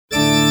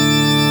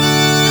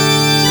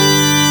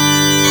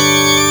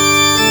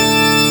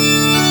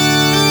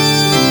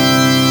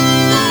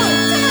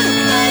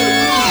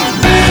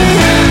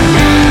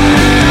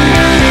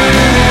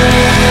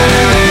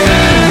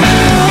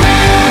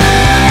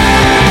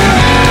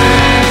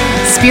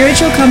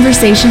Spiritual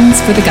conversations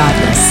for the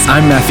godless.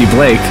 I'm Matthew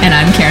Blake. And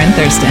I'm Karen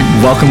Thurston.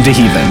 Welcome to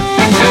Heathen.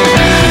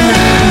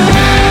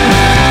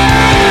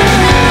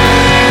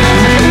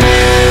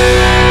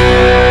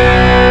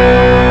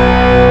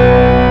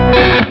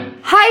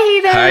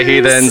 Hi,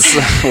 Heathens.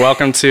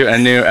 Welcome to a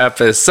new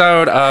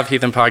episode of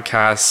Heathen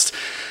Podcast.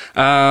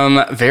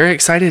 Very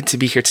excited to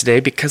be here today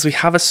because we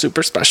have a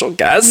super special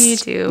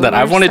guest that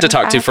I've wanted to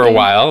talk to for a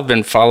while.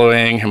 Been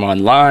following him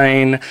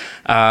online.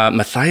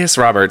 Matthias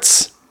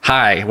Roberts.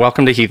 Hi,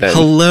 welcome to Heathen.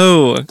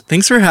 Hello.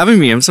 Thanks for having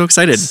me. I'm so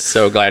excited.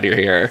 So glad you're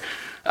here.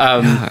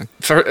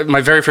 For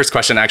my very first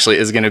question actually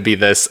is going to be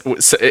this.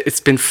 So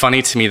it's been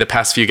funny to me. The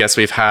past few guests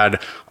we've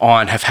had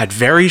on have had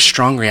very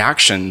strong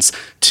reactions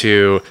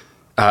to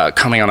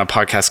coming on a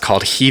podcast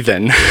called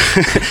Heathen.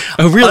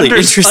 Oh, really?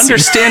 Interesting.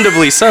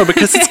 Understandably so,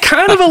 because it's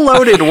kind of a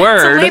loaded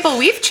word. It's a label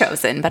we've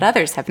chosen, but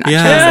others have not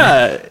chosen.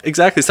 Yeah,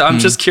 exactly. So I'm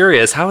just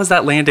curious, how is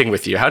that landing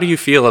with you? How do you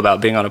feel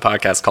about being on a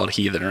podcast called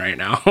Heathen right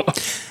now?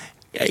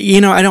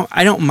 You know,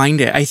 I don't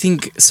mind it. I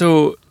think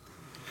so.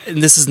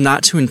 This is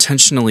not to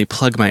intentionally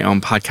plug my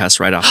own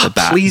podcast right off the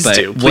bat. Please but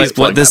do. Please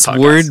plug what this that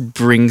podcast. word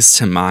brings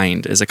to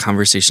mind is a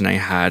conversation I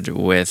had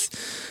with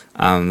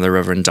the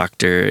Reverend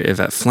Dr.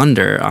 Yvette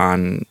Flunder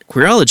on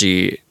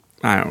Queerology,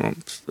 I don't know,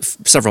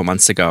 several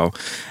months ago.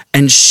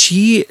 And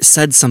she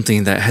said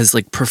something that has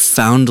like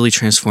profoundly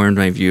transformed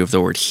my view of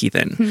the word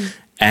heathen.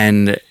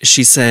 And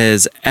she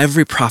says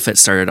every prophet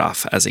started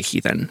off as a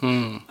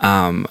heathen.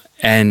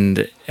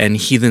 And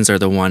heathens are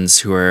the ones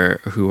who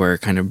are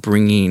kind of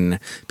bringing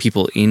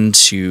people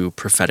into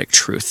prophetic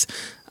truth,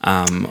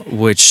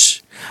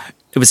 which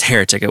it was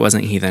heretic. It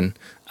wasn't heathen.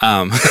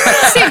 Same.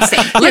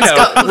 Let's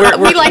go.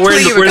 We liked where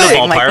you were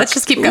going. Like, let's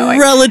just keep going.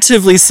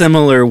 Relatively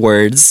similar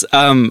words,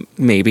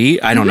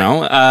 maybe. I don't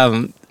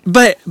know.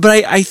 But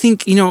I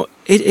think, you know,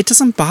 it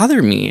doesn't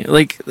bother me.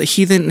 Like, the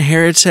heathen,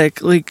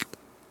 heretic, like,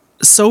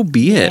 so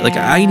be it. Yeah. Like,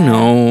 I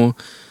know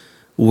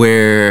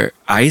where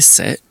I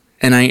sit,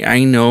 and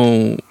I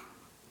know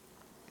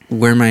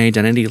where my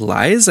identity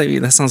lies. I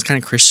mean, that sounds kind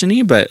of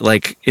Christian-y, but,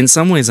 like, in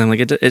some ways, I'm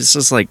like, it's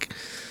just like,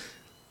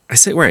 I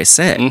sit where I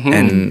sit,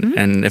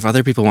 and if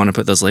other people want to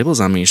put those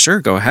labels on me, sure,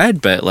 go ahead.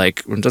 But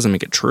like, it doesn't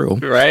make it true,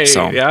 right?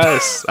 So.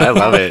 Yes, I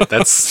love it.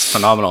 That's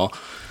phenomenal.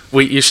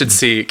 You should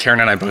see Karen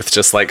and I both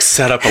just like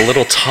set up a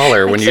little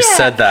taller when you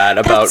said that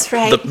about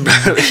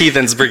the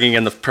heathens bringing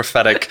in the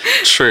prophetic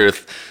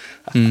truth.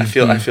 I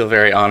feel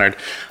very honored.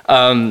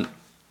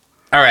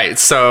 All right,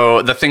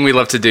 so the thing we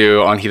love to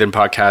do on Heathen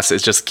Podcast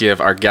is just give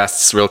our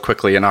guests real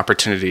quickly an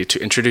opportunity to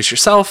introduce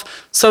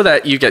yourself so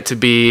that you get to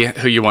be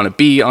who you want to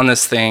be on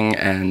this thing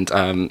and,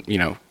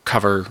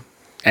 cover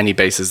any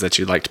bases that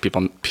you'd like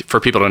for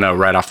people to know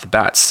right off the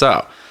bat.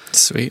 So,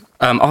 sweet.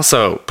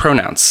 Also,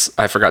 pronouns.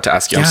 I forgot to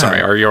ask you. I'm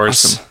sorry. Are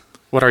yours? Awesome.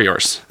 What are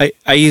yours?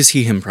 I use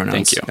he, him pronouns.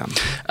 Thank you.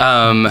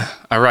 Yeah.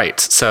 All right,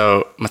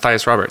 so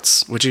Matthias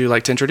Roberts, would you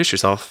like to introduce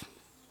yourself?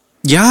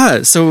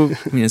 Yeah, so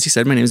I mean, as you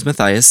said, my name is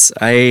Matthias.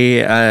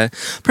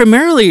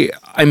 Primarily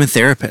I'm a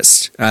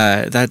therapist.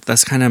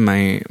 That's kind of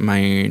my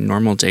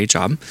normal day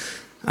job.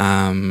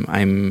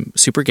 I'm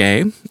super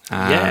gay.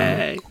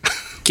 Yay!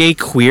 Gay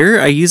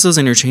queer. I use those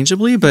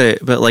interchangeably,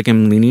 but like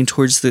I'm leaning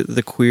towards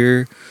the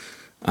queer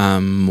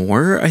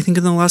more. I think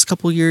in the last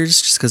couple of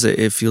years, just because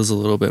it feels a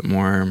little bit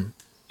more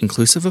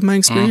inclusive of my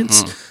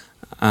experience.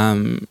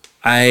 I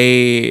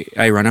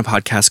run a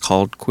podcast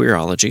called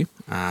Queerology.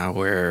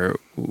 Where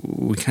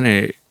we kind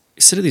of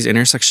sit at these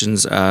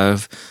intersections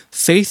of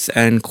faith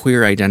and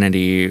queer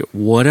identity,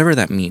 whatever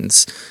that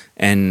means,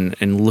 and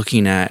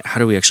looking at how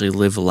do we actually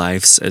live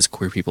lives as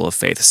queer people of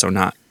faith. So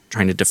not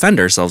trying to defend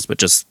ourselves, but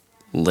just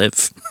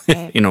live,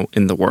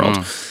 in the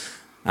world.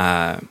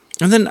 And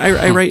then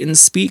I write and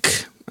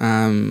speak.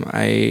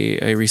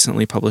 I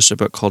recently published a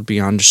book called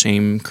Beyond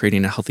Shame,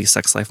 Creating a Healthy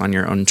Sex Life on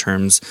Your Own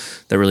Terms,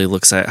 that really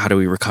looks at how do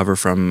we recover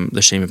from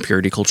the shame of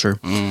purity culture.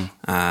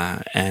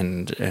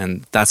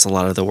 And that's a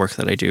lot of the work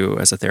that I do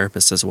as a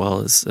therapist, as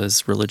well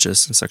as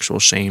religious and sexual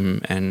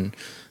shame, and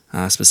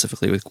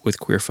specifically with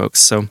queer folks.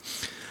 So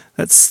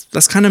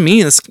that's kind of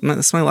me.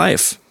 That's my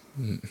life.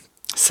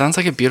 Sounds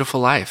like a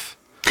beautiful life.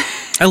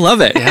 I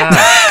love it. Yeah,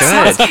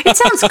 good. It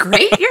sounds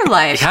great, your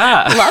life.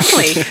 Yeah.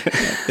 Lovely.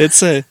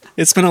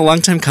 It's been a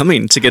long time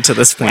coming to get to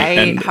this point.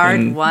 Right,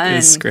 hard won.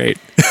 It's great.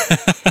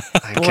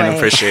 I can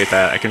appreciate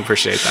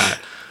that.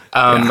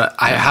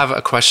 I have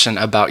a question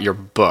about your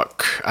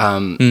book.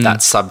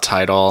 That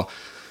subtitle.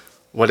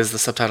 What is the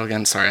subtitle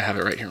again? Sorry, I have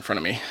it right here in front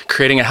of me.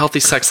 Creating a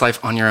Healthy Sex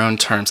Life on Your Own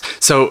Terms.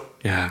 So,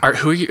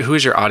 who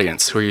is your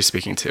audience? Who are you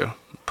speaking to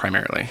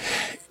primarily?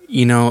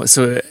 You know,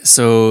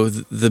 so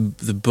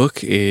the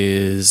book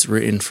is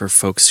written for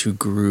folks who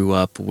grew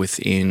up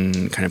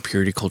within kind of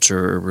purity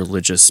culture or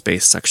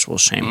religious-based sexual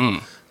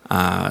shame.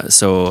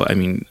 So, I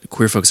mean,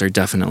 queer folks are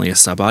definitely a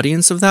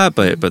sub-audience of that,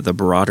 but the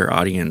broader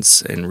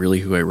audience, and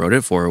really who I wrote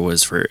it for,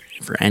 was for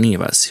any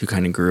of us who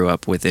kind of grew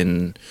up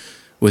within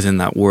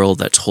that world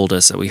that told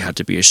us that we had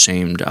to be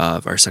ashamed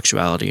of our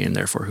sexuality and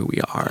therefore who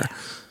we are.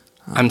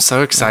 I'm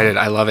so excited.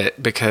 I love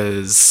it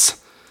because,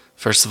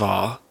 first of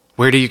all,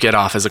 where do you get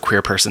off as a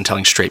queer person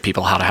telling straight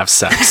people how to have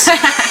sex?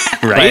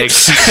 Right?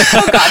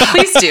 Oh God,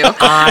 please do.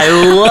 I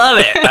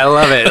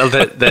love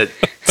it. That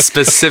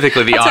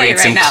specifically the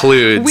audience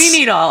includes. Now, we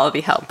need all of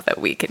the help that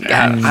we can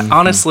get.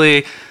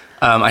 Honestly,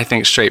 I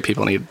think straight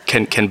people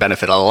can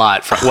benefit a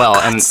lot from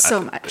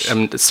so much.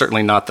 I'm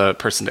certainly not the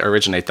person to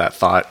originate that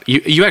thought.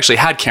 You actually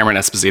had Cameron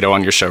Esposito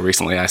on your show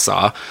recently. I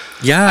saw.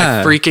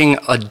 Yeah, I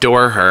freaking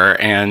adore her,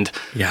 and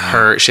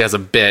she has a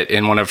bit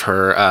in one of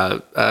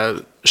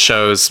her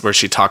shows where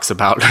she talks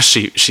about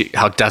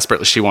how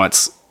desperately she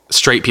wants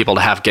straight people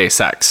to have gay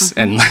sex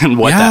and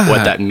what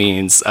that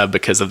means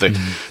because of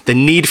the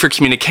need for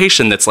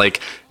communication that's like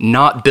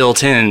not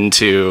built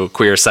into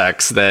queer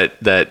sex that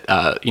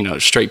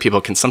straight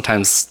people can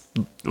sometimes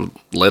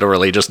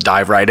literally just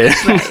dive right in.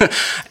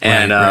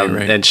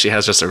 And she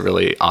has just a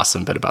really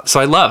awesome bit about it. So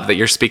I love that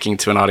you're speaking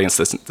to an audience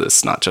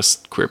that's not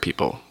just queer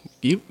people.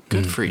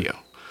 Good for you.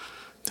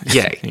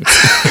 Yay.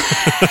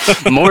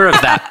 More of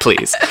that,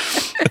 please.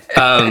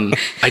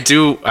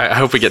 I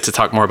hope we get to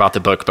talk more about the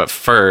book, but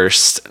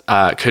first,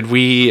 could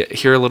we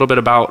hear a little bit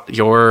about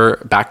your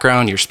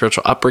background, your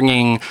spiritual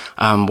upbringing?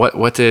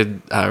 What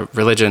did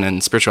religion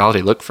and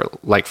spirituality look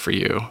like for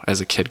you as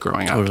a kid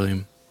growing up?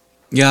 Totally.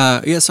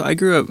 Yeah. So I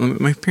grew up,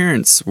 my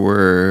parents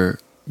were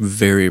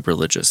very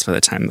religious by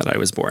the time that I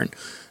was born.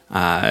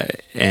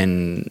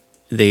 And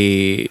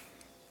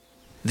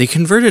they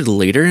converted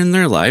later in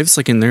their lives,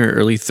 like in their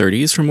early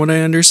 30s, from what I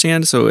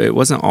understand. So it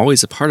wasn't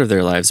always a part of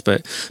their lives.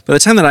 But by the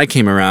time that I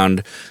came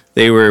around,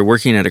 they were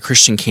working at a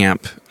Christian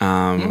camp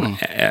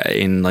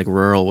in like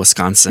rural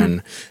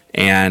Wisconsin,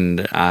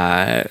 and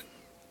I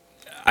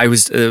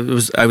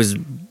was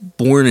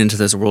born into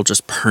this world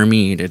just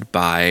permeated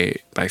by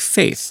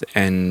faith,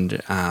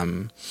 and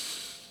I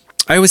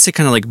always say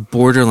kind of like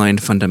borderline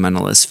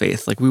fundamentalist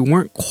faith. Like we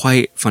weren't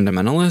quite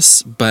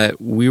fundamentalists, but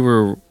we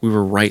were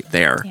right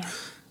there. Yeah.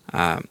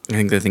 I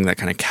think the thing that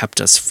kind of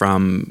kept us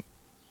from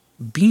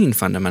being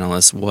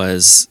fundamentalists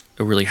was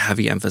a really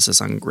heavy emphasis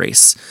on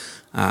grace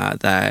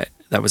that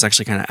was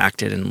actually kind of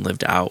acted and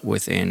lived out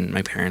within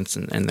my parents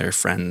and their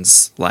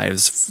friends'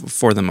 lives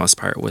for the most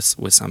part, with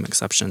some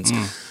exceptions.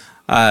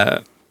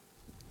 But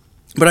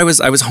I was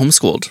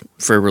homeschooled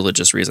for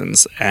religious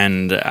reasons,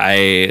 and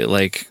I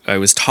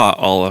was taught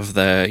all of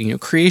the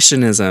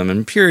creationism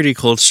and purity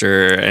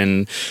culture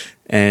and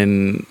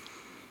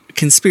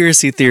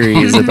conspiracy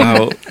theories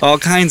about all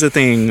kinds of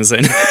things,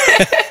 and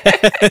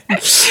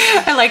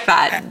I like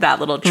that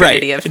little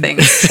trinity of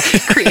things: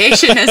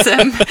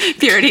 creationism,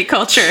 purity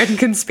culture, and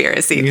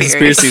conspiracy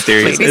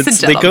theories.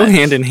 They go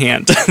hand in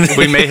hand.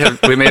 we may have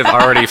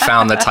already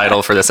found the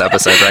title for this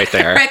episode right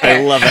there. Right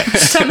there. I love it.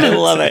 I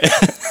love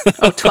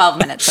it. 12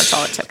 minutes. That's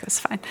all it took. It's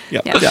fine.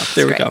 Yeah.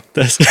 There we go.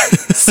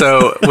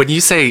 So when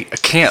you say a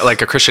camp,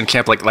 like a Christian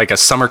camp, like a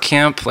summer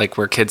camp, like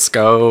where kids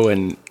go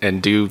and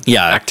do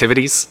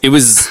activities, it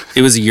was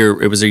a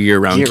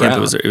year-round camp.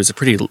 It was a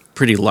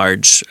pretty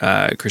large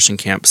Christian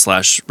camp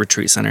 /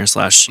 retreat center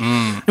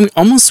 /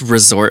 almost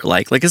resort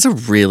like it's a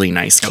really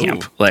nice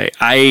camp. Like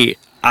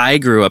I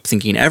grew up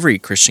thinking every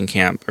Christian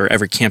camp or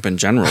every camp in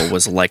general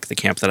was like the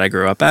camp that I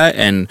grew up at,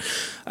 and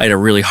I had a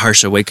really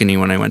harsh awakening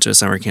when I went to a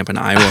summer camp in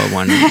Iowa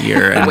one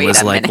year and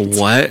was like,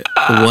 what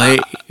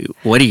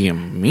do you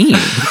mean?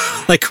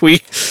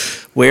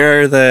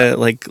 Where are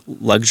the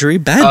luxury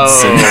beds?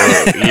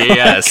 Oh,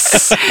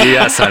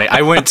 yes, honey.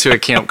 I went to a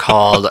camp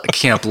called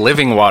Camp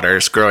Living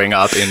Waters growing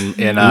up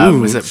in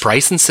was it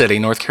Bryson City,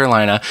 North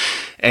Carolina,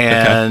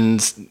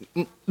 and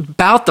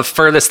about the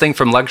furthest thing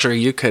from luxury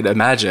you could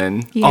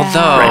imagine. Yeah.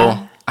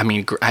 Although, I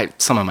mean,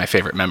 some of my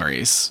favorite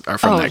memories are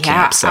from that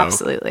camp. So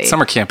absolutely.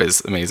 Summer camp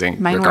is amazing.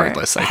 Mine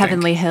regardless. Were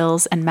Heavenly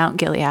Hills and Mount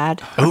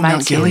Gilead. Oh,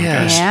 Mount Gilead.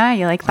 Yeah,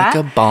 you like that?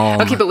 Like a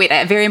balm. Okay, but wait,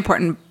 a very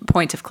important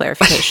point of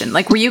clarification.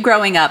 Were you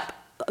growing up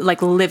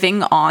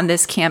living on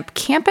this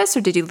campus,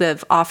 or did you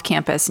live off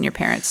campus and your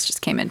parents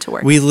just came in to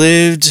work? We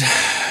lived,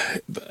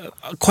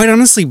 quite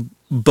honestly,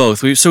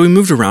 both. We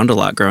moved around a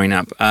lot growing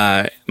up.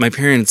 My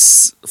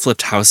parents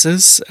flipped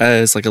houses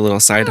as a little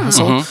side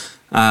hustle.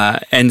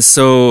 And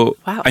so,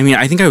 wow. I mean,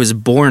 I think I was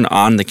born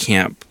on the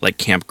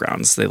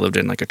campgrounds. They lived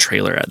in a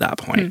trailer at that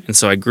point. And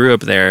so I grew up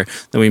there.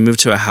 Then we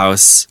moved to a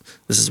house.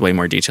 This is way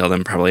more detail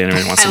than probably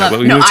anyone wants to know. But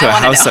we moved to a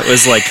house that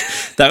was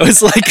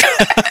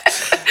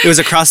it was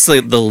across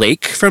the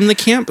lake from the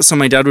camp. So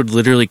my dad would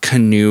literally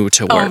canoe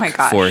to work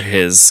for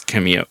his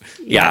commute.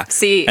 Yeah.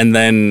 See, and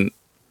then.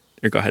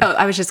 Go ahead. Oh,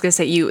 I was just going to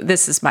say,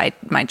 this is my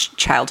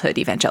childhood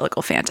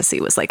evangelical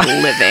fantasy was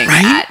living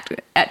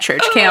at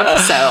church camp.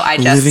 So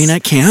living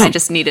at camp. I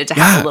just needed to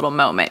have a little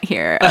moment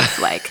here of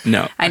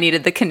no. I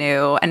needed the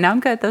canoe, and now I'm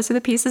good. Those are the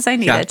pieces I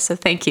needed. Yeah. So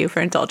thank you for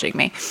indulging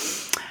me.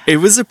 It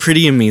was a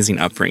pretty amazing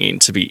upbringing,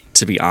 to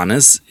be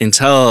honest,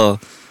 until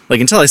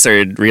I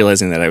started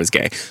realizing that I was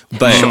gay.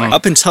 But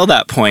up until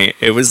that point,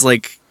 it was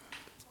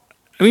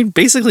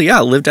basically,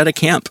 lived at a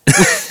camp.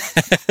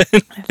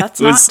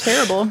 That's not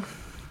terrible.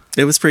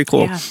 It was pretty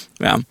cool.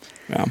 Yeah.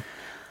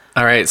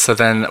 All right. So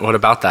then what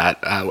about that?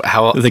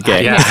 How the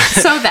gay? Yeah.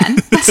 So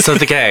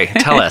the gay.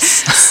 Tell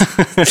us.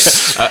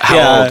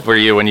 How old were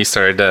you when you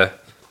started to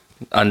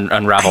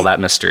unravel that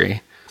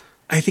mystery?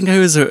 I think I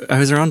was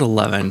around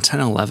 11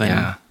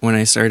 when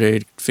I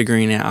started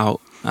figuring it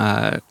out.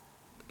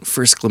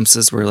 First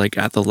glimpses were like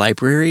at the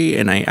library,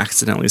 and I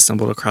accidentally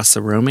stumbled across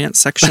the romance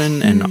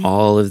section and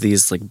all of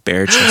these like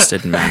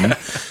bare-chested men,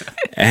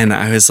 and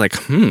I was like,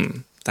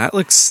 that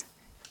looks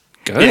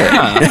good.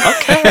 Yeah,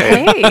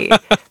 okay.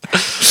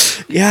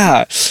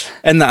 Yeah,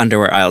 and the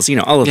underwear aisles,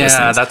 all of those things.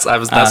 Yeah, that's what I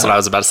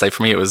was about to say.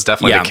 For me, it was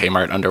definitely the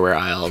Kmart underwear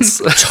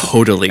aisles.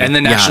 Totally. And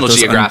the National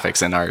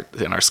Geographics in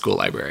our school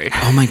library.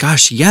 Oh my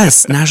gosh,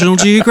 yes, National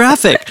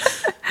Geographic.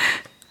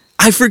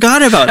 I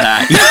forgot about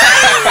that.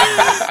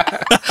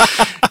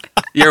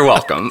 You're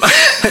welcome.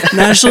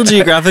 National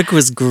Geographic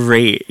was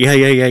great.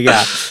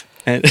 Yeah.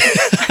 And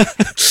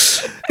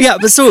yeah,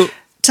 but so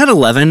 10,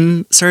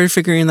 11 started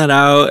figuring that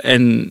out,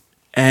 and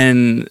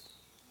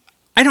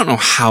I don't know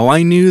how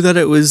I knew that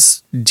it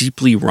was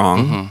deeply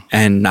wrong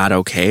and not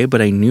okay,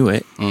 but I knew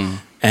it.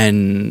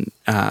 And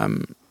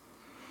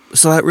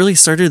so that really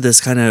started this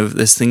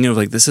thing of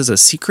like, this is a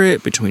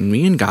secret between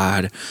me and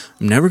God.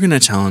 I'm never going to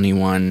tell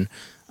anyone.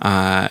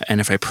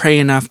 And if I pray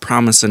enough,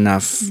 promise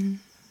enough,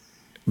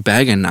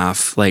 beg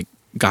enough, like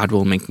God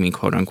will make me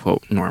quote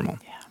unquote normal.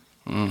 Yeah.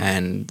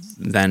 And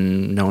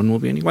then no one will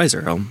be any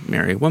wiser. I'll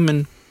marry a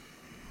woman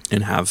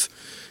and have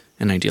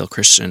an ideal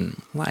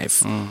Christian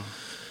life.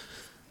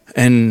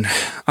 And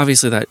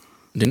obviously that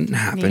didn't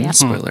happen. Yeah.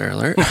 Spoiler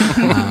alert.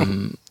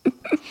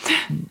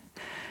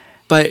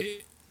 But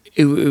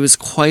it was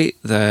quite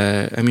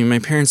my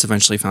parents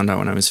eventually found out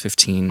when I was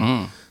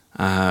 15.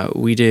 I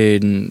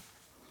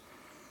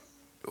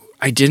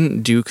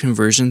didn't do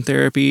conversion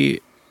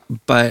therapy,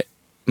 but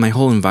my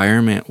whole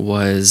environment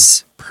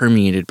was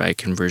permeated by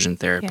conversion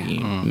therapy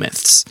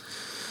myths.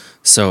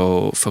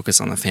 So Focus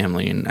on the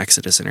Family and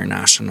Exodus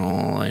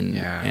International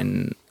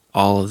and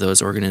all of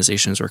those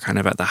organizations were kind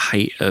of at the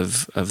height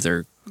of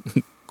their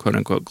quote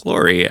unquote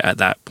glory at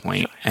that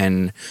point.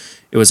 And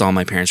it was all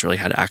my parents really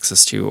had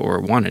access to or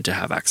wanted to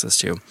have access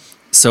to.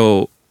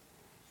 So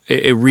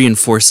it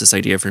reinforced this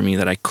idea for me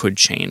that I could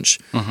change,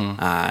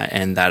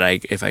 and that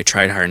if I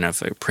tried hard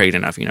enough, I prayed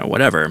enough,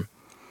 whatever,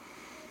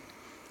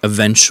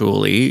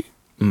 eventually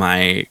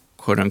my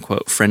quote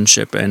unquote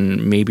friendship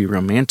and maybe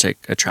romantic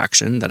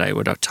attraction that I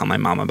would tell my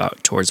mom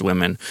about towards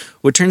women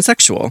would turn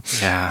sexual.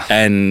 Yeah.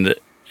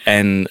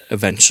 And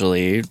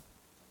eventually,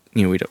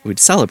 we'd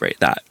celebrate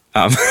that.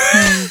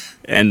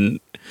 And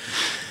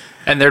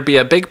there'd be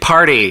a big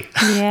party.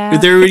 Yeah.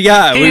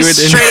 We would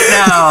straight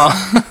now.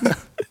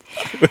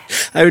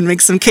 I would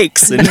make some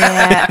cakes.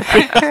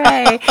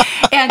 Hooray.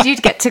 And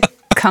you'd get to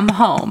come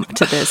home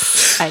to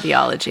this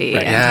ideology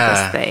and to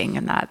this thing.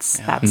 And that's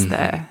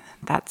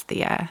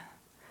the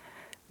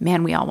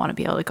man, we all want to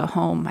be able to go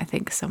home, I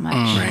think, so much.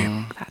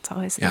 Right. That's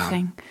always the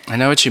thing. I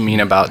know what you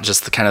mean about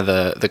just the kind of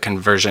the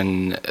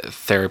conversion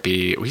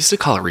therapy. We used to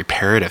call it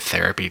reparative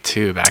therapy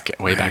too, back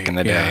in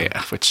the day,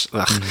 which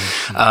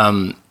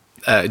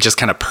just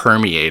kind of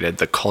permeated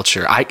the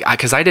culture. I'm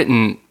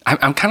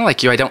kind of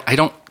like you.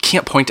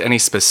 Can't point to any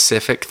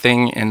specific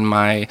thing in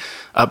my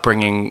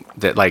upbringing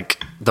that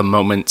like the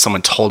moment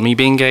someone told me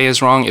being gay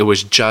is wrong, it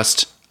was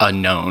just a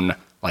known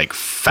like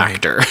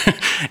factor.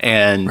 Right.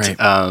 And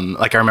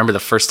like I remember the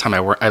first time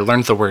I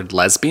learned the word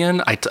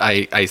lesbian.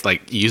 I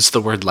like used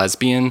the word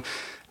lesbian.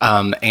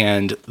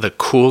 And the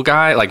cool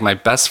guy, like my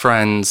best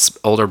friend's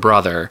older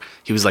brother,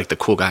 he was like the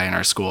cool guy in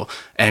our school,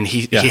 and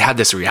he had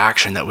this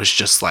reaction that was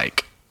just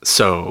like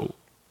so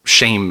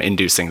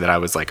shame-inducing that I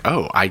was like,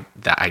 I'm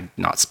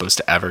not supposed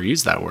to ever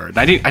use that word.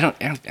 I didn't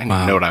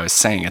know what I was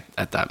saying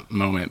at that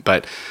moment,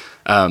 but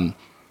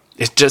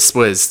it just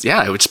was,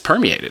 it was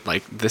permeated.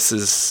 Like this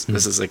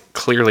is like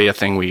clearly a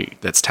thing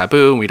that's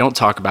taboo. And we don't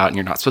talk about, and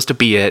you're not supposed to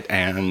be it,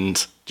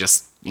 and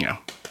just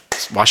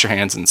wash your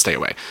hands and stay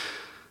away.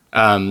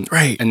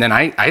 Right. And then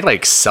I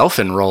like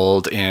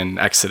self-enrolled in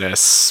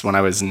Exodus when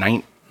I was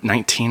 19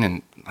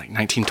 and like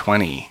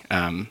 1920.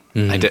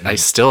 I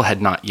still had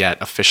not yet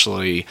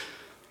officially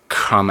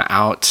come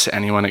out to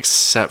anyone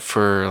except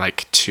for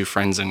like two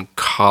friends in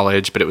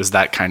college, but it was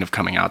that kind of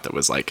coming out that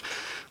was like,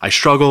 I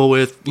struggle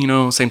with,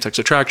 same-sex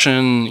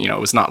attraction. It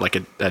was not like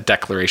a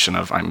declaration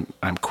of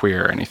I'm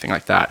queer or anything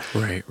like that.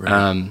 Right.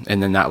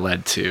 And then that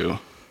led to,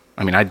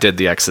 I did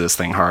the Exodus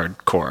thing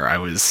hardcore. I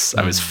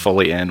was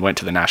fully in, went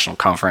to the national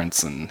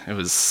conference, and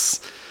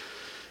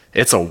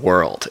it's a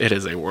world. It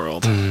is a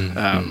world.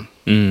 And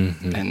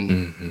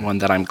one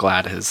that I'm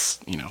glad has,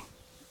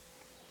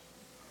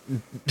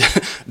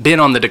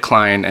 been on the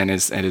decline, and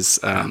is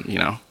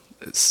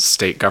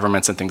state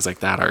governments and things like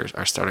that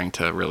are starting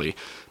to really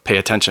pay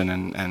attention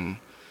and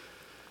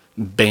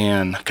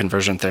ban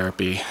conversion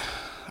therapy.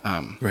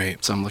 Right.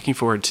 So I'm looking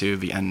forward to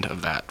the end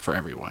of that for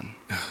everyone.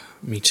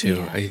 Me too.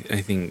 Yeah.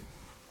 I think,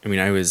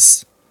 I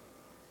was,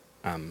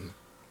 I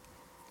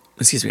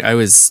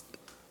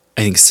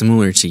think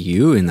similar to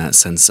you in that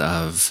sense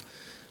of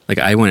like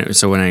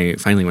when I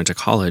finally went to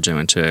college, I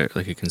went to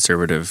like a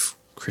conservative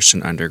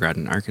Christian undergrad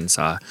in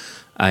Arkansas.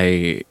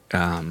 I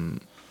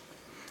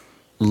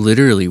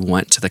literally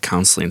went to the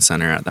counseling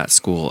center at that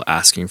school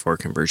asking for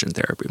conversion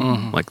therapy.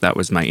 Like that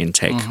was my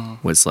intake,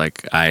 was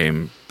like, I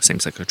am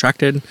same-sex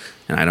attracted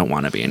and I don't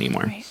want to be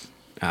anymore.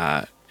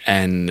 Right.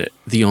 And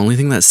the only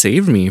thing that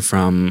saved me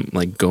from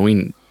like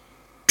going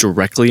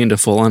directly into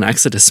full-on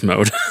Exodus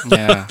mode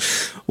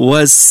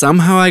was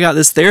somehow I got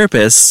this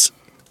therapist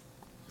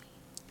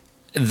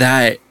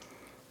that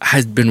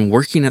had been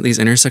working at these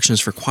intersections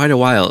for quite a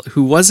while,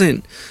 who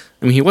wasn't,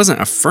 I mean, he wasn't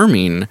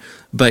affirming,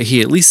 but he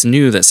at least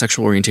knew that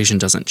sexual orientation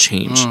doesn't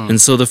change. And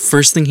so the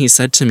first thing he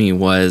said to me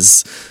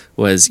was,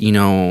 you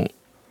know,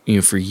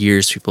 for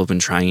years people have been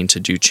trying to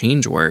do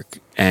change work,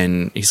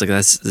 and he's like,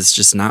 that's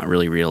just not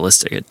really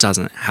realistic. It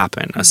doesn't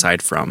happen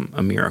aside from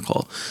a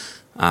miracle.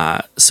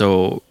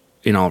 So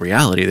in all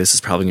reality, this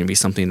is probably going to be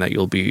something that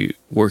you'll be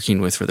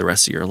working with for the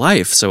rest of your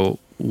life. So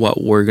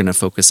what we're going to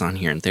focus on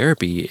here in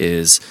therapy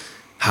is,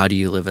 how do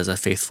you live as a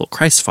faithful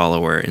Christ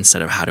follower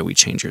instead of how do we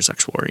change your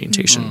sexual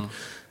orientation?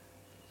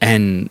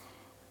 And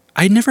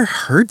I never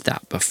heard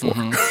that before.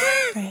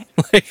 Right.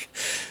 Like,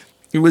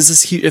 it was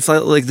this it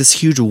felt like this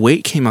huge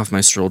weight came off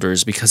my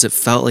shoulders, because it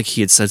felt like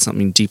he had said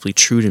something deeply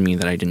true to me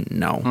that I didn't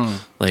know.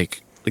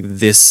 Like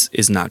this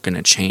is not going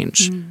to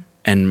change.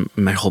 And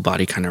my whole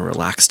body kind of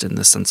relaxed in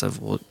the sense of,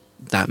 well,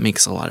 that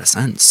makes a lot of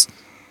sense.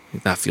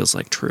 Like, that feels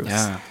like truth.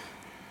 Yeah.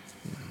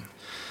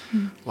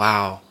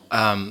 Wow.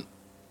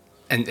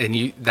 And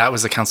you, that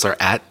was a counselor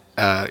at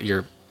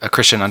a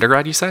Christian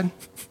undergrad, you said?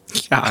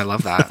 Yeah. I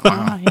love that.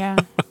 Wow. Yeah.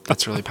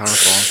 That's really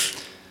powerful.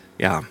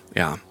 Yeah.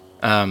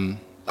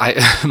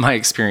 My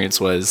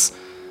experience was,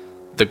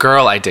 the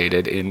girl I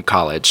dated in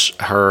college,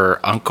 her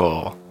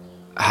uncle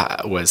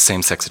was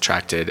same-sex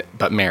attracted,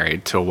 but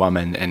married to a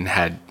woman, and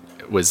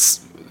it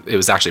was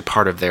actually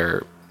part of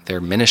their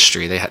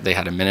ministry. They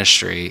had a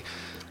ministry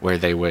where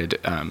they would,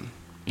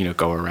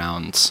 go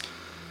around.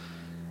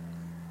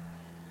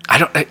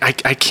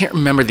 I can't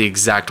remember the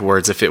exact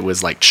words, if it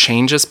was like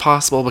change is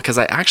possible, because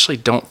I actually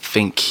don't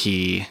think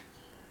he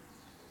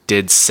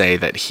did say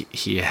that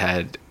he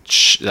had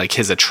like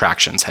his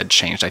attractions had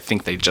changed. I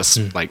think they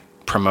just like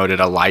promoted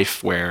a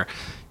life where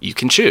you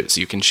can choose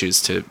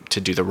to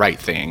do the right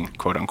thing,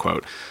 quote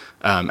unquote,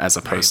 as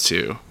opposed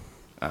to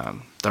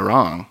the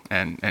wrong.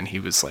 And he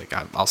was like,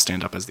 I'll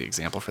stand up as the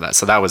example for that.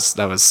 So that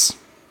was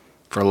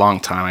for a long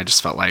time. I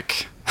just felt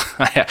like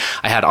I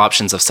had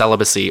options of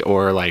celibacy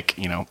or like,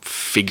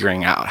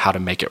 figuring out how to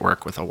make it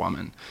work with a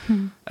woman.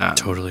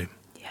 Totally.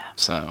 Yeah.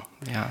 So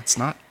yeah, it's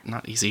not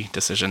easy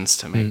decisions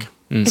to make,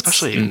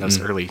 especially in those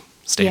early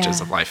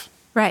stages of life.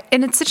 Right.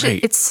 And it's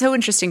it's so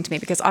interesting to me,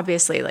 because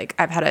obviously like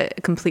I've had a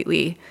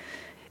completely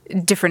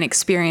different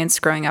experience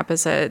growing up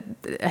as a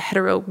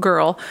hetero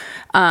girl.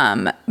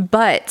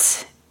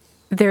 But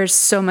there's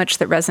so much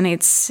that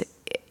resonates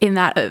in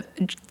that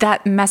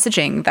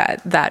messaging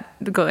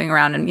that going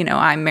around, and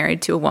I'm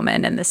married to a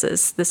woman, and this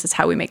is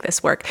how we make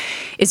this work,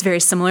 is very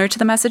similar to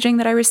the messaging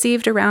that I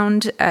received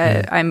around.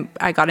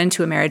 I got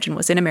into a marriage and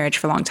was in a marriage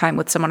for a long time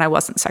with someone I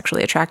wasn't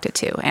sexually attracted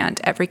to, and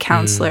every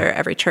counselor,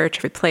 every church,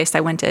 every place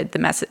I went, every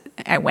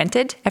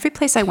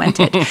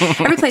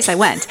place I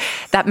went,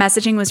 that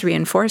messaging was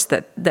reinforced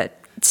that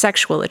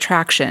sexual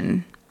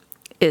attraction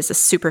is a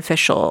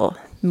superficial,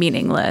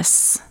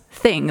 meaningless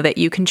thing that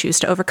you can choose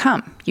to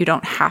overcome. You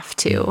don't have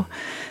to.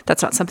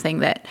 That's not something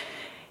that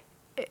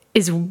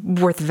is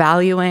worth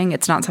valuing.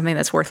 It's not something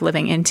that's worth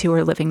living into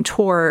or living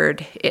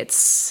toward.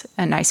 It's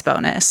a nice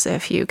bonus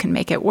if you can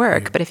make it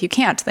work. But if you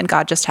can't, then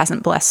God just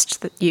hasn't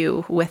blessed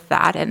you with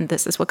that, and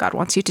this is what God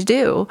wants you to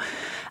do.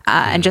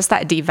 And just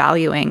that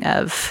devaluing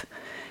of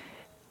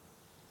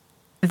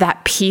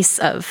that piece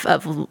of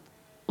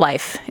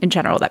life in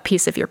general, that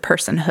piece of your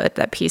personhood,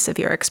 that piece of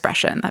your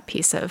expression, that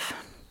piece of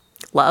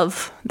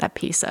love, that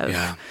piece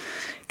of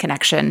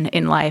connection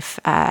in life.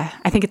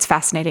 I think it's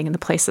fascinating in the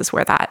places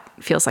where that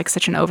feels like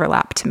such an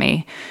overlap to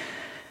me,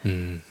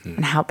 and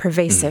how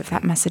pervasive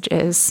that message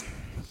is.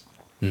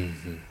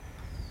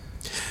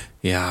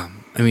 Yeah.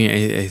 I mean,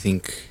 I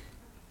think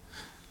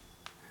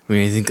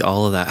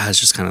all of that has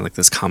just kind of like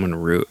this common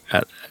root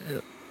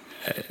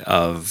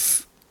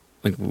of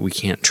like, we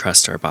can't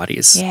trust our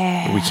bodies.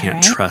 Yeah, we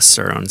can't trust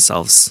our own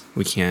selves.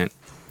 We can't,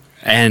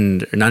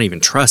 and not even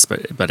trust,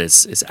 but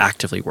it's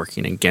actively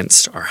working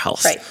against our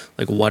health. Right.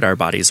 Like what our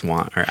bodies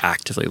want are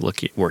actively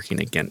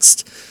working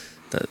against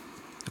the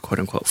quote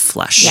unquote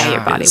flesh. Yeah,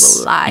 your body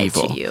will lie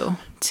evil. to you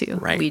to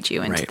lead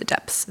you into the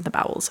depths of the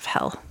bowels of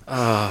hell.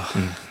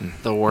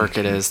 The work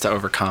it is to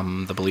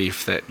overcome the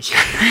belief that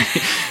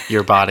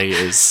your body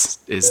is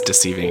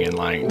deceiving and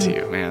lying to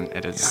you, man.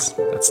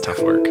 That's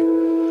tough work.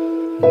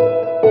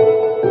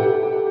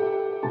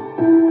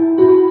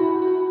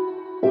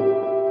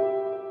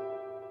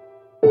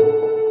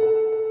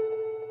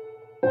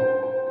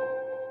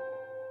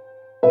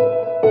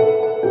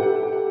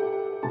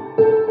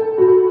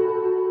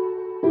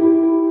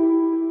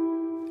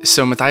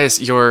 So Matthias,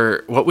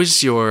 what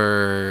was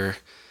your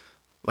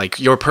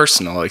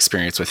personal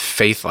experience with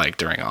faith like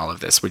during all of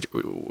this?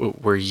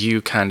 Were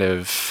you kind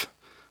of,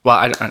 well,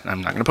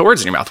 I'm not going to put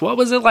words in your mouth. What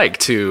was it like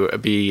to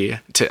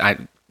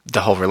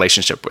the whole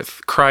relationship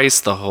with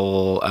Christ, the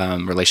whole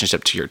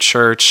relationship to your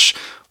church.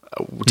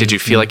 Did you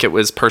feel like it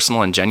was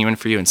personal and genuine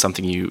for you, and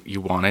something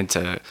you wanted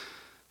to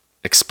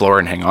explore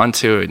and hang on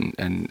to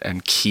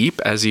and keep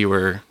as you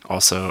were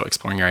also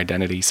exploring your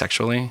identity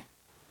sexually?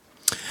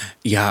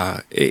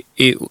 Yeah,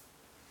 it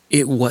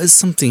was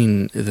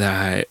something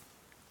that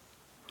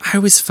I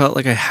always felt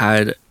like I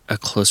had a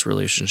close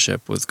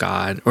relationship with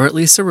God, or at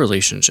least a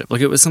relationship.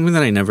 Like, it was something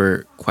that I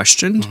never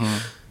questioned.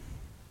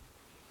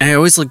 And I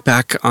always look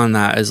back on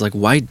that as like,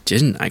 why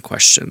didn't I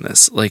question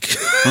this? Like,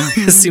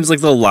 it seems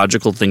like the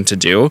logical thing to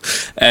do.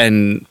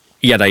 And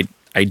yet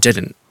I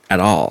didn't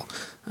at all.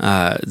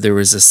 There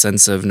was a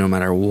sense of, no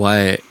matter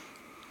what,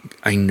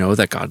 I know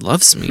that God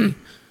loves me.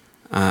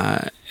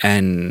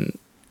 And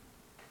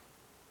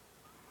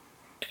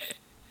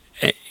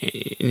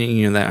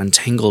you know, that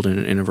untangled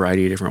in a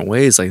variety of different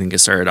ways. I think it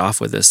started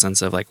off with this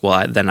sense of like,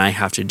 well, then I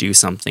have to do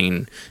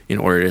something in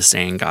order to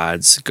stay in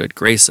God's good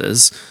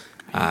graces,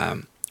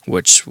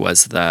 which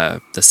was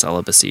the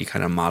celibacy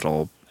kind of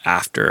model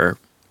after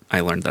I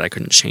learned that I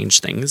couldn't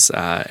change things.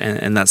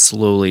 And that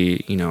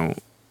slowly, you know,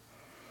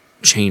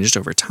 changed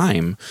over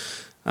time,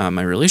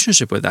 my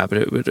relationship with that.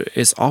 But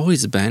it's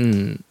always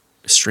been,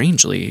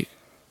 strangely,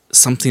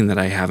 something that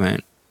I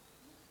haven't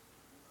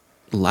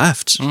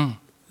left.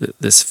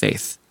 This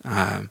faith.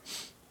 I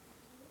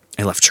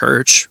left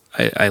church.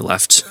 I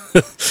left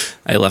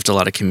I left a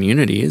lot of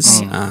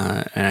communities, and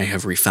I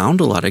have refound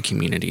a lot of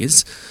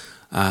communities.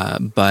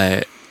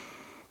 But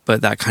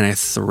that kind of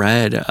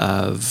thread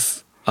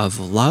of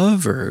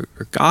love or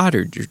God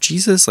or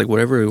Jesus, like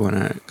whatever we want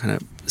to kind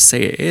of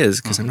say it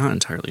is, because I'm not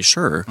entirely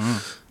sure,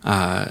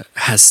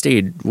 has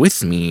stayed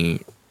with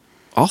me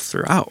all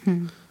throughout.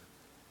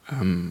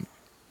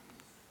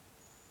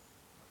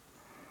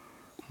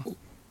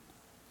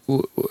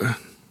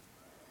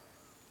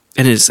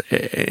 And it's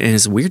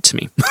weird to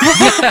me,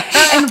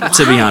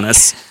 to be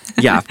honest.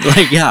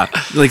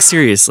 Like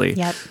seriously.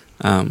 Yep.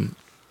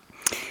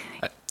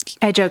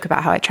 I joke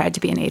about how I tried to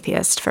be an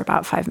atheist for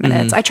about 5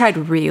 minutes. I tried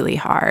really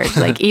hard,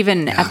 like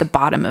even at the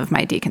bottom of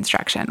my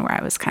deconstruction, where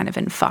I was kind of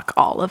in fuck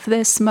all of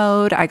this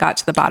mode. I got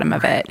to the bottom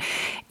of it,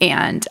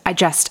 and I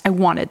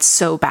wanted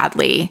so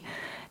badly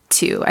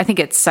to, I think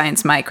it's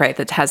Science Mike, right,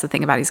 that has the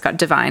thing about he's got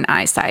divine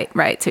eyesight,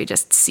 right? So he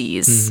just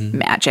sees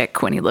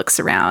magic when he looks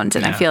around.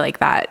 And I feel like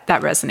that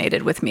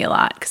resonated with me a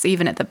lot, because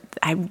even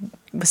I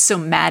was so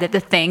mad at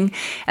the thing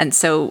and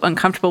so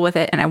uncomfortable with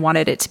it, and I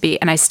wanted it to be,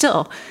 and I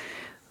still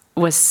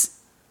was,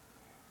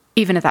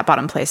 even at that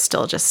bottom place,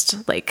 still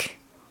just like,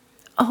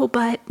 oh,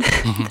 but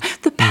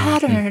the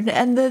pattern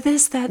and the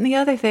this, that, and the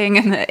other thing.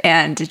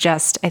 And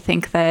just, I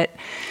think that,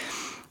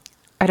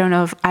 I don't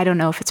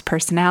know if it's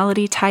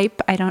personality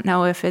type. I don't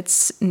know if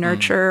it's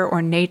nurture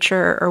or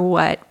nature or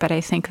what, but I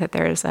think that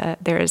there is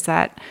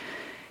that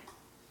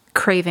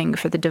craving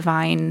for the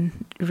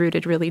divine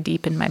rooted really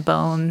deep in my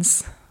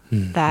bones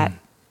that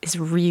is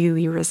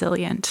really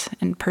resilient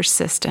and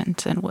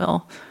persistent and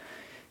will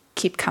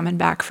keep coming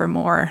back for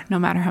more, no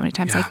matter how many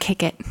times I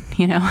kick it,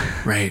 you know?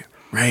 Right.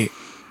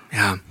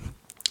 Yeah.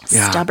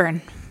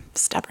 Stubborn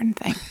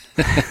thing.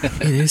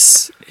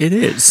 It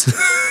is.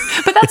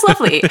 But that's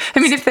lovely. I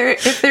mean, if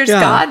there's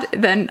God,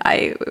 then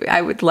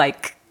I would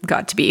like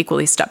God to be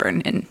equally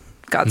stubborn in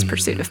God's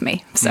pursuit of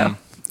me. So,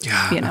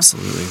 you know.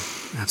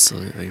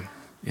 Absolutely.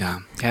 Yeah.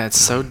 Yeah, it's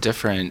so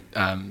different.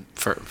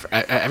 For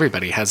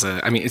everybody has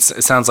it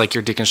sounds like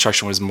your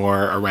deconstruction was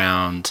more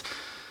around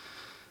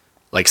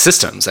like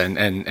systems and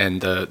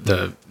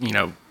the you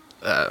know,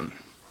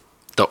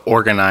 the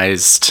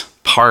organized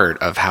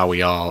part of how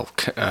we all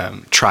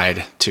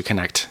tried to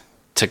connect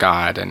to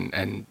God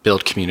and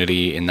build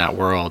community in that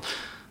world.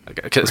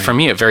 Because for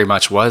me, it very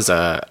much was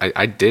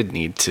I did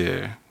need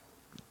to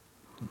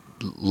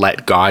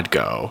let God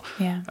go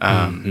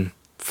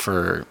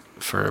for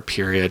a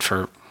period,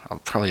 for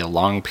probably a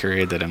long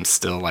period that I'm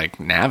still like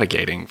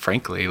navigating,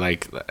 frankly,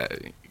 like,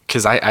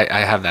 because I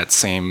have that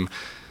same,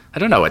 I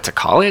don't know what to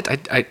call it.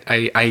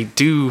 I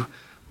do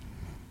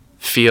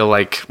feel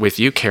like with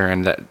you,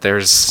 Karen, that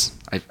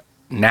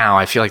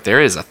I feel like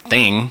there is a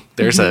thing.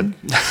 There's a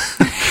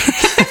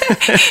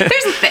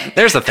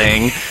there's a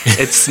thing.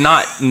 It's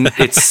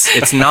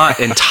not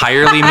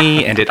entirely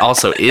me, and it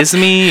also is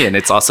me, and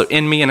it's also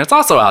in me, and it's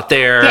also out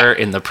there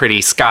in the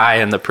pretty sky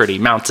and the pretty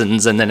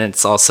mountains, and then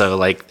it's also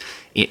like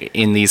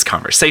in these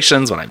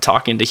conversations when I'm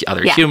talking to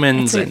other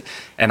humans, and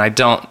I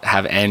don't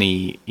have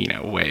any, you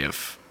know, way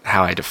of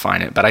how I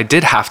define it, but I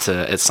did have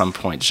to at some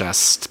point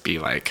just be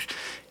like,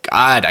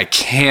 God, I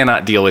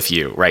cannot deal with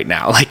you right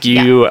now. Like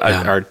you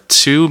are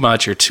too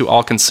much. You're too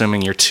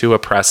all-consuming. You're too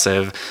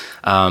oppressive.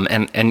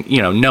 And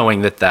you know,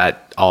 knowing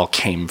that all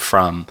came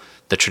from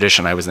the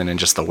tradition I was in and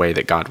just the way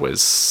that God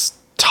was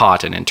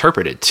taught and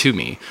interpreted to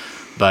me.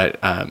 But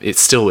it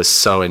still was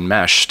so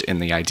enmeshed in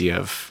the idea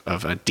of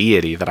a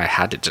deity that I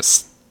had to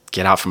just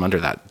get out from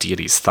under that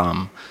deity's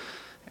thumb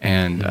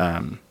and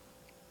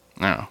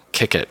I don't know,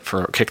 kick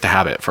the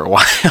habit for a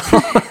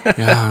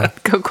while.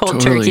 Go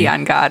cold turkey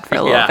on God for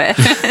a little bit.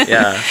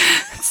 Yeah.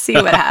 See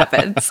what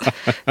happens.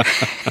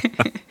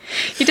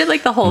 You did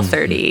like the whole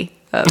 30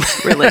 of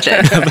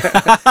religion.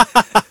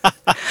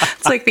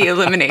 It's like the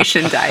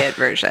elimination diet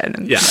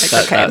version. Yeah.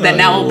 Then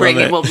now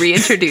we'll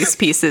reintroduce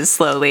pieces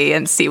slowly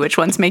and see which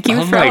ones make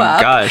you throw up.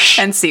 Gosh.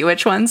 And see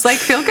which ones like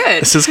feel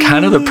good. This is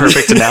kind of the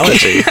perfect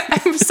analogy.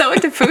 I'm so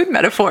into food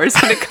metaphors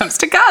when it comes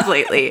to God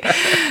lately.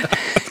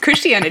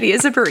 Christianity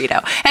is a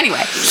burrito.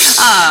 Anyway,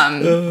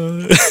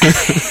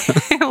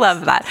 I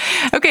love that.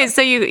 Okay,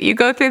 so you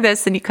go through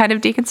this and you kind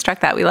of deconstruct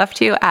that. We left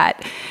you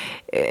at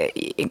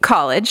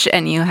college,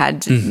 and you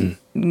had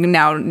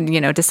now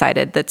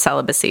decided that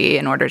celibacy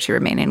in order to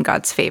remain in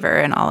God's favor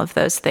and all of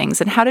those things.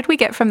 And how did we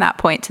get from that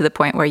point to the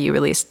point where you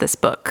released this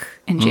book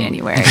in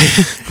January?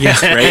 Yeah,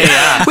 right.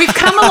 Yeah. We've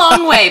come a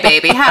long way,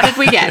 baby. How did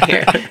we get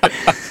here?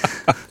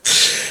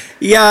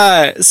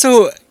 Yeah,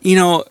 so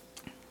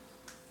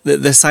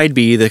the side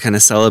B, the kind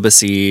of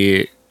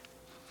celibacy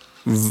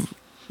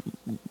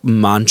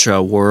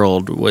mantra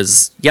world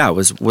was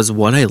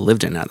what I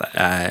lived in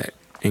at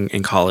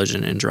in college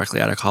and directly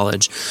out of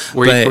college.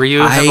 Were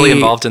you heavily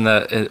involved in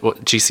the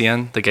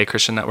GCN, the Gay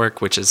Christian Network,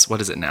 which is,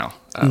 what is it now?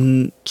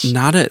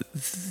 Not at,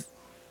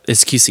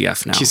 it's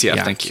QCF now. QCF,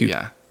 yeah, thank you.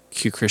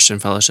 Q Christian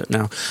Fellowship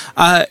now.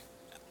 I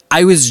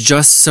was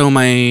just,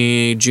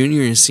 my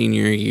junior and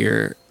senior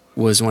year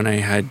was when I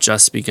had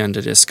just begun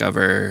to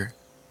discover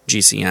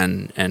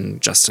GCN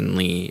and Justin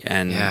Lee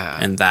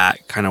and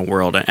that kind of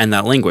world and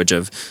that language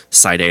of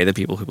side A, the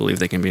people who believe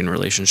they can be in a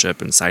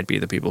relationship, and side B,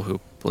 the people who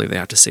believe they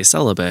have to stay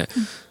celibate.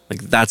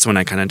 Like that's when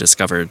I kind of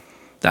discovered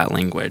that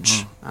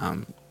language.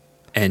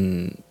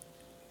 And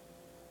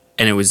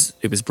it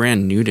was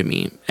brand new to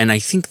me. And I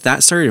think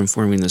that started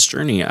informing this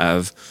journey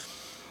of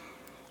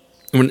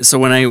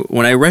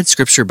when I read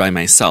scripture by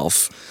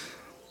myself,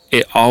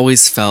 it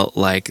always felt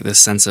like this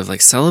sense of like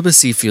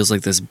celibacy feels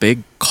like this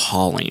big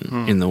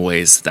calling in the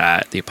ways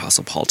that the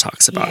Apostle Paul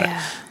talks about it.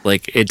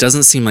 Like it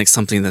doesn't seem like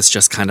something that's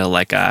just kind of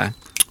like a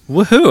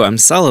woohoo, I'm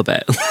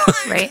celibate.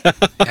 Right.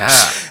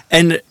 Yeah.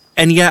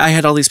 And yet I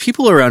had all these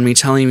people around me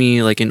telling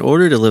me like in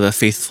order to live a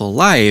faithful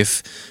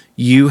life,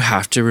 you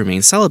have to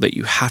remain celibate.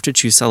 You have to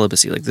choose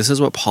celibacy. Like this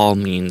is what Paul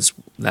means,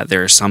 that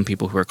there are some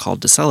people who are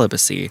called to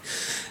celibacy.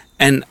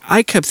 And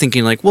I kept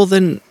thinking like, well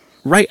then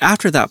right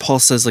after that, Paul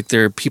says like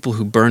there are people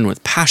who burn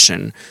with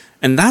passion,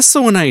 and that's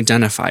the one I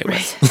identify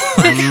with.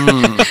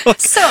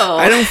 So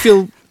I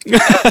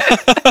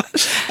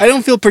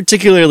don't feel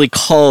particularly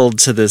called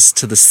to the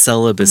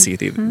celibacy,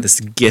 this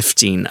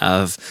gifting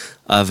of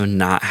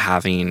not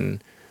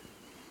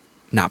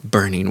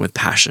burning with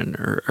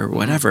passion or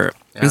whatever.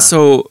 Yeah. And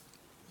so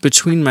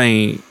between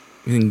my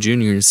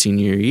junior and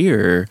senior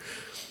year,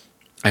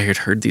 I had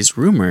heard these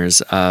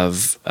rumors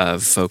of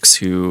folks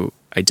who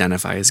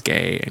identify as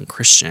gay and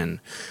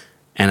Christian.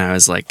 And I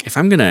was like, if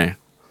I'm going to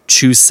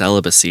choose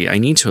celibacy, I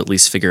need to at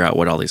least figure out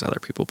what all these other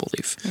people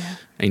believe. Yeah.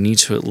 I need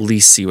to at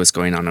least see what's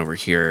going on over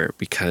here,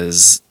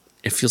 because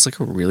it feels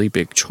like a really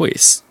big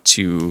choice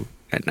to,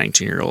 at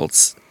 19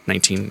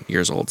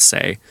 years old,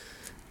 say,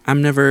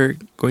 I'm never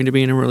going to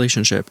be in a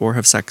relationship or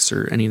have sex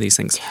or any of these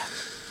things. Yeah.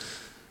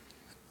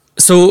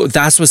 So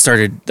that's what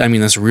started,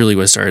 that's really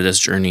what started this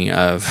journey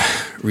of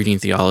reading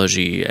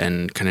theology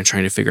and kind of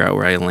trying to figure out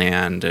where I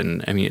land.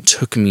 And it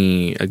took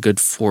me a good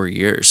 4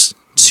 years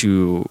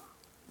to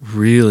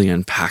really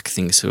unpack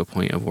things to a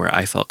point of where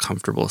I felt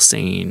comfortable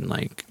saying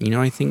like,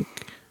 I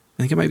think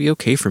it might be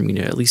okay for me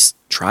to at least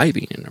try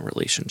being in a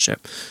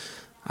relationship.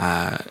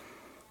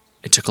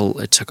 It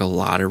took a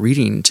lot of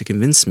reading to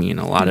convince me, and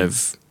a lot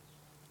of,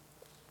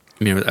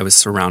 I was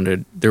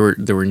surrounded. There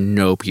were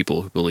no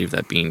people who believed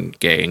that being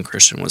gay and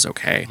Christian was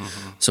okay.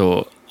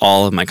 So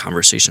all of my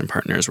conversation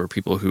partners were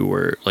people who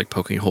were like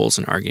poking holes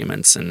in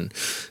arguments and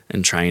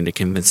trying to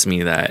convince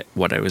me that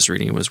what I was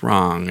reading was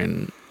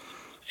wrong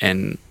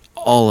and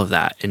all of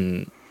that.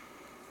 And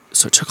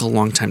so it took a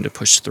long time to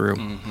push through.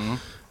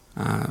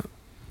 And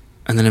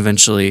then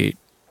eventually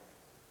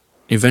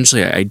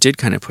I did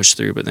kind of push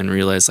through, but then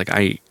realized like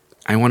I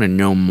want to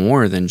know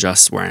more than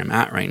just where I'm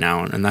at right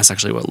now. And that's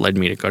actually what led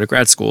me to go to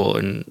grad school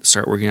and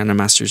start working on a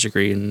master's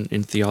degree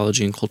in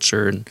theology and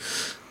culture.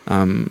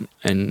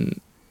 And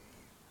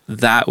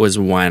that was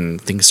when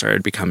things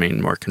started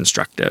becoming more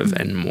constructive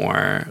and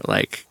more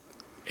like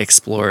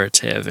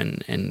explorative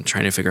and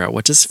trying to figure out,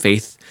 what does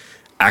faith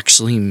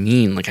actually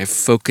mean? Like I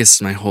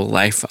focused my whole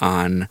life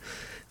on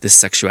this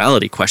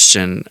sexuality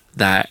question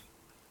that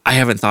I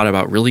haven't thought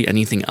about really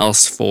anything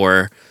else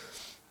for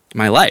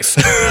my life.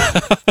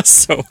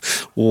 So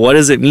what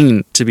does it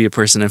mean to be a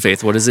person of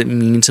faith? What does it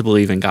mean to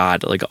believe in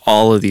God? Like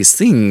all of these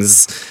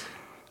things,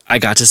 I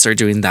got to start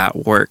doing that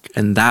work,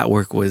 and that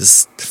work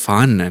was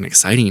fun and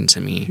exciting to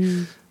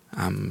me.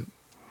 I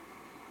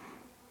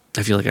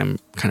feel like I'm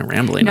kind of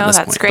rambling at this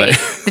point. No, that's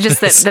great.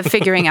 Just the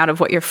figuring out of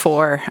what you're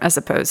for, as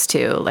opposed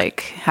to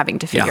like having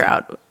to figure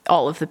out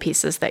all of the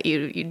pieces that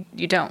you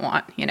don't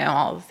want,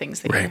 all the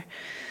things that you're,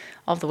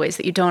 all the ways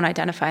that you don't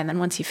identify. And then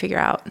once you figure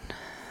out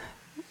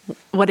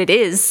what it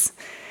is,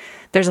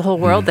 there's a whole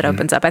world that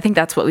opens up. I think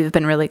that's what we've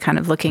been really kind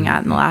of looking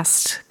at in the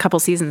last couple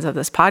seasons of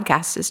this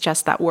podcast, is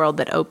just that world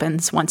that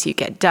opens once you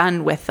get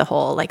done with the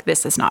whole, like,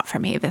 this is not for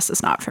me, this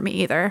is not for me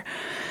either.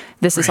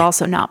 This is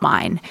also not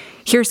mine.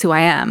 Here's who I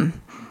am.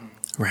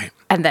 Right.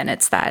 And then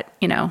it's that,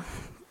 you know,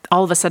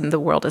 all of a sudden the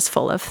world is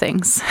full of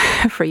things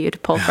for you to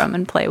pull from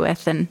and play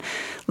with and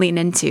lean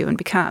into and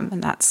become.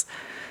 And it's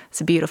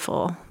a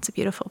beautiful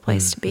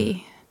place to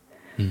be.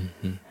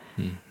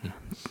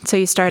 So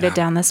you started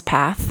down this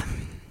path.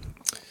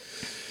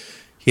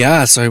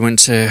 Yeah, so I went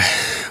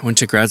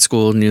to grad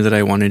school, knew that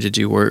I wanted to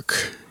do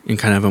work in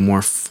kind of a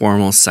more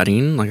formal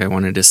setting. Like, I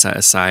wanted to set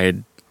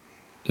aside,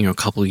 you know, a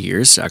couple of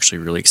years to actually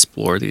really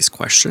explore these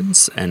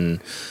questions. And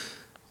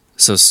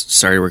so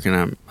started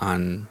working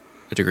on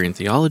a degree in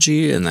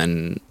theology, and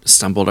then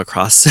stumbled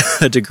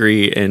across a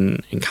degree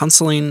in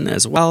counseling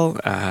as well.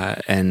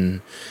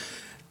 And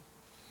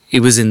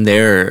it was in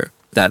there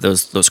that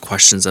those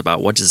questions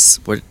about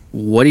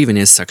what even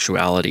is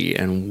sexuality,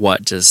 and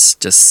what is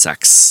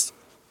sex,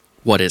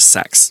 and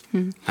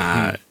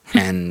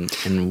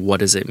what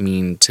does it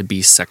mean to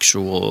be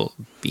sexual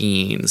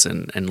beings,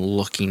 and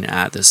looking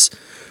at this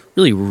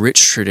really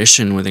rich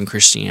tradition within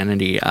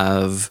Christianity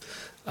of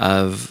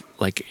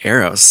like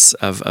eros,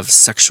 of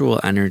sexual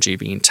energy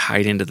being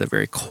tied into the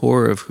very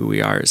core of who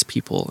we are as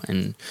people.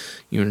 And,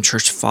 you know,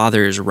 church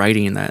fathers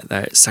writing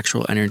that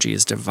sexual energy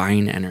is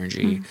divine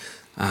energy,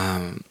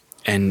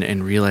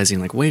 and realizing,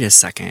 like, wait a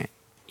second,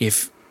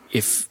 if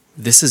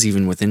this is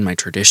even within my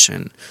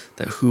tradition,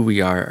 that who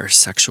we are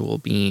sexual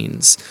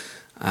beings,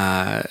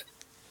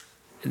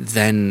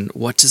 then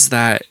what does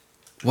that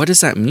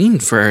mean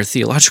for our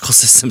theological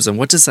systems, and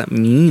what does that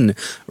mean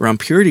around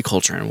purity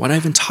culture, and what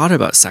I've been taught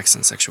about sex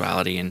and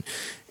sexuality?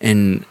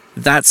 And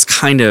that's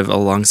kind of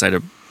alongside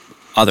of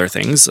other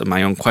things,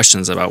 my own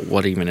questions about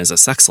what even is a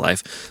sex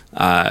life,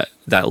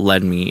 that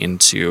led me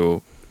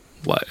into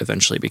what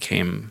eventually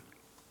became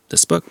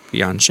this book,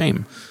 Beyond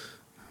Shame.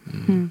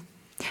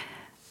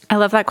 I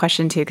love that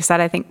question too, because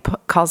that, I think,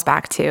 calls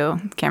back to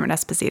Cameron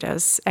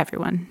Esposito's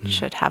 "everyone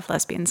should have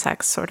lesbian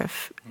sex" sort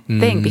of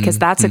thing, because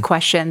that's a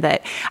question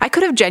that I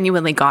could have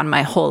genuinely gone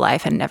my whole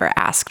life and never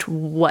asked,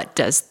 what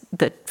does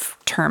the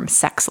term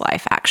sex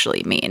life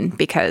actually mean?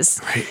 Because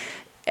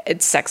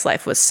sex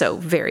life was so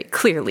very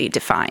clearly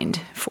defined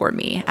for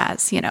me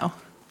as, you know,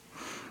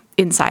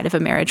 inside of a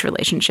marriage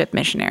relationship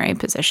missionary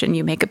position,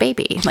 you make a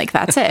baby. Like,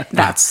 that's it.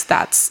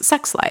 That's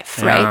sex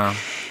life, right?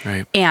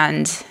 Right.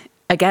 And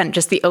again,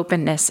 just the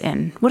openness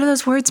in, what do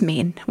those words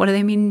mean? What do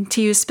they mean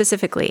to you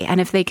specifically?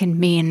 And if they can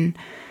mean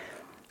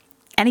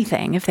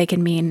anything, if they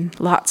can mean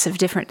lots of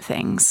different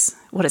things,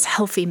 what does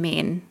healthy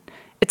mean?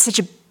 It's such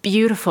a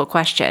beautiful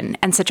question,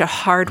 and such a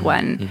hard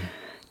one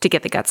to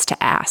get the guts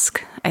to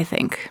ask, I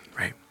think.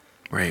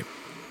 Right.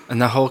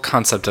 And the whole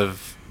concept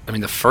of, I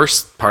mean, the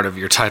first part of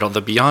your title,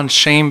 the Beyond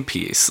Shame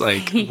piece,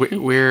 like,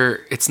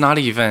 it's not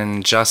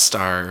even just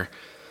our,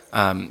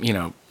 you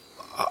know,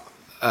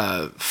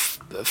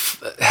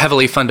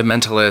 heavily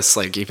fundamentalist,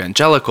 like,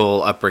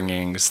 evangelical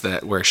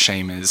upbringings where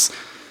shame is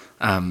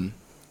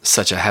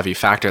such a heavy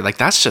factor. Like,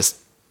 that's just,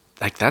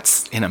 like,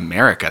 that's in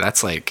America.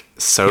 That's, like,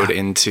 sewed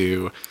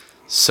into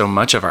so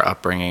much of our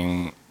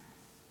upbringing.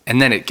 And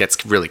then it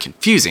gets really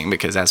confusing,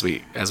 because as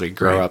we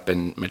grow up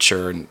and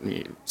mature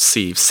and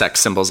see sex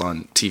symbols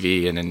on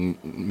TV and in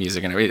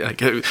music and everything,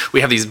 like, we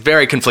have these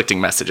very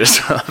conflicting messages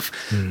of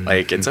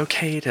like, it's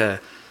okay to,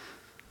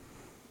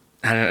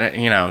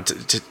 you know,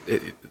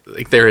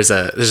 like, there's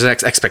an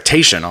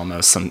expectation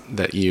almost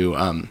that you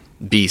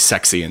be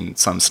sexy in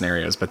some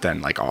scenarios, but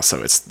then, like, also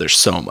there's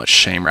so much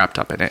shame wrapped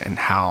up in it, and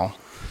how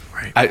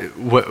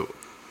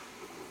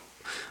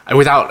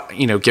without,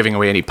 you know, giving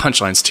away any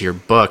punchlines to your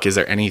book, is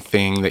there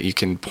anything that you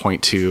can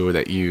point to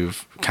that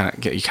you've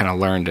kind of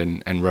learned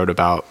and wrote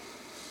about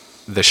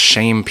the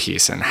shame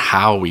piece, and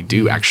how we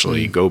do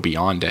actually go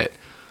beyond it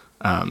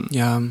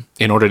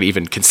in order to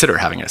even consider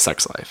having a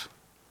sex life?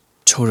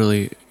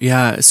 Totally.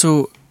 Yeah.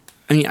 So,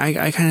 I mean,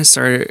 I kind of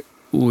started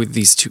with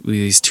these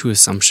two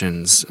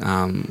assumptions.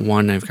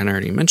 One I've kind of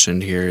already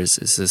mentioned here is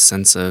this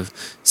sense of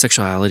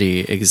sexuality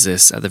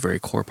exists at the very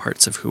core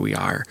parts of who we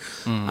are.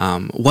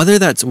 Whether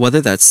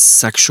that's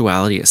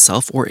sexuality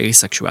itself or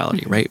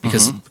asexuality, right?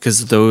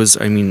 Because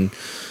those, I mean,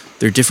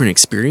 they're different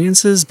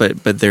experiences,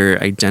 but they're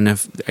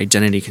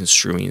identity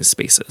construing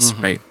spaces,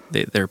 right?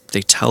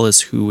 They tell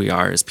us who we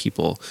are as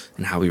people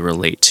and how we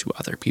relate to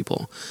other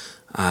people,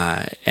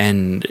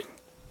 and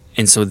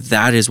so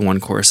that is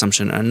one core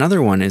assumption.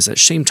 Another one is that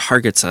shame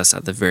targets us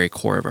at the very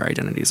core of our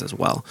identities as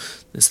well.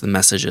 It's the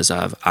messages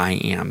of, I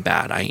am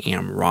bad, I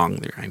am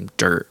wrong, I'm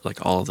dirt,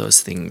 like all of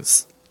those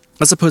things.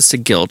 As opposed to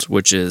guilt,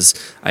 which is,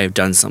 I have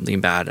done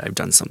something bad, I've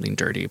done something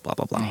dirty, blah,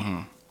 blah,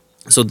 blah.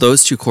 So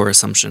those two core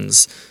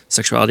assumptions,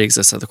 sexuality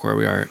exists at the core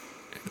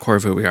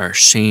of who we are,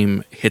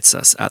 shame hits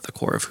us at the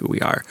core of who we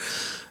are.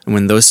 And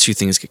when those two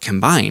things get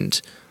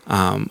combined,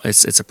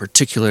 it's a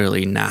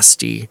particularly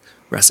nasty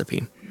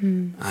recipe.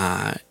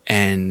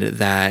 And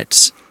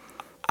that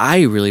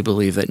I really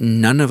believe that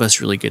none of us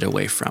really get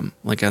away from.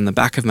 Like on the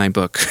back of my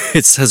book,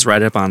 it says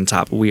right up on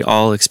top, we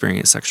all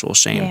experience sexual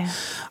shame. Yeah.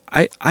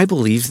 I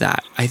believe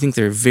that. I think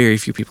there are very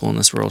few people in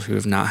this world who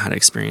have not had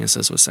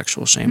experiences with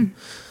sexual shame.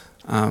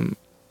 And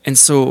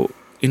so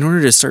in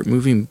order to start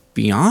moving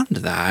beyond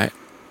that,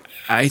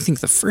 I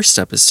think the first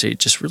step is to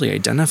just really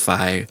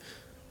identify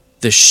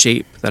the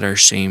shape that our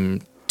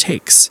shame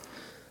takes.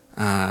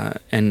 And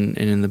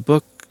in the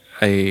book,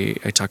 I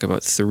talk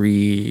about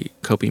 3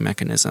 coping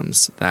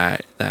mechanisms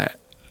that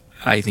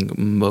I think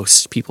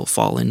most people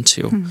fall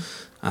into.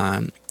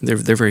 They're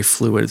very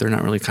fluid. They're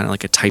not really kind of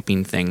like a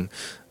typing thing,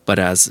 but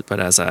as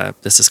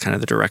this is kind of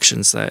the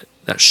directions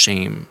that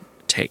shame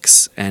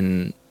takes.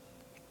 And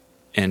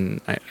I'm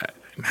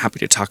happy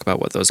to talk about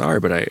what those are,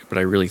 but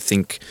I really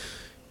think,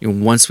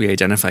 once we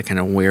identify kind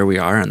of where we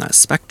are on that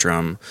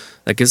spectrum,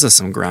 that gives us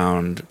some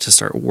ground to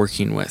start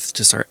working with,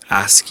 to start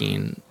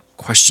asking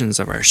questions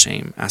of our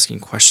shame, asking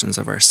questions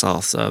of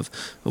ourselves of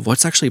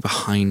what's actually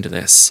behind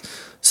this,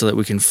 so that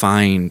we can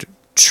find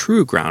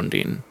true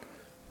grounding.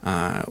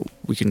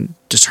 We can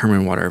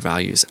determine what our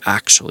values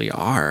actually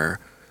are,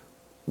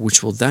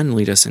 which will then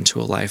lead us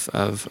into a life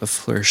of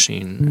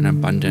flourishing and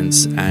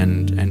abundance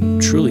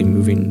and truly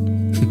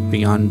moving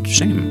beyond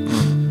shame.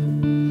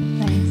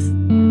 Nice.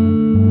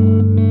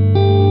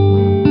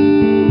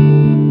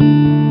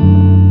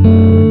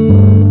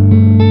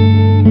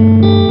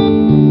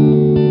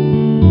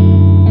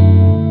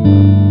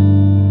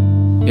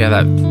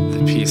 Yeah,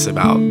 the piece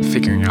about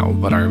figuring out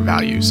what our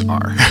values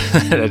are.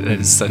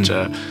 It's such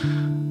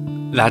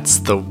that's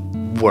the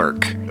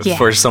work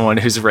for someone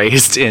who's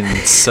raised in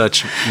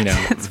such,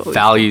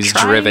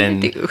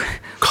 values-driven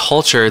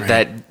culture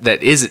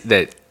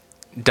that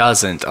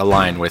doesn't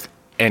align with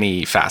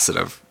any facet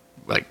of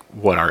like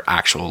what our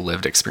actual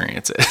lived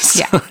experience is.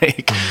 Yeah.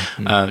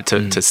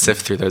 To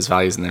sift through those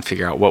values and then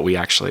figure out what we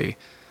actually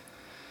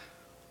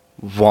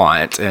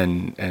want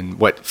and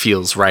what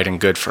feels right and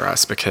good for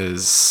us,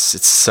 because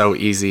it's so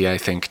easy, I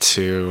think,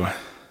 to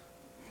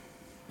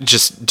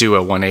just do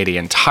a 180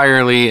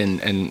 entirely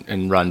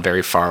and run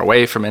very far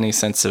away from any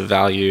sense of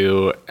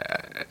value,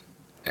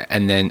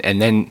 and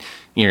then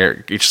you're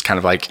just kind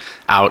of like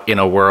out in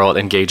a world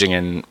engaging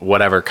in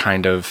whatever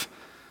kind of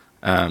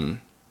not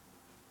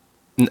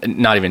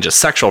even just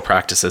sexual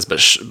practices,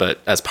 but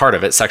as part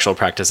of it, sexual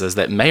practices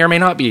that may or may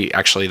not be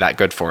actually that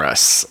good for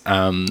us.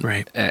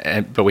 Right.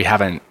 But we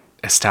haven't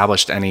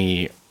established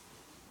any.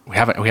 We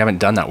haven't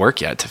done that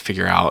work yet to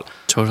figure out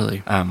totally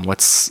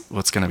what's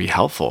going to be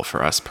helpful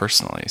for us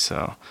personally.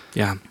 So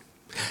yeah,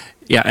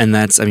 and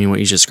that's, I mean, what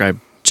you just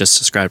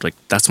described, like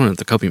that's one of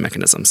the coping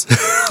mechanisms.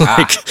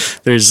 Like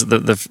there's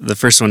the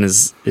first one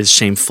is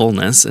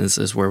shamefulness,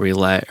 is where we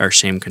let our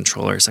shame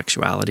control our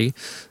sexuality,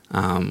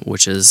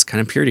 which is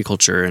kind of purity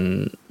culture,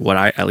 and what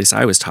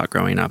I was taught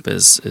growing up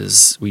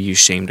is we use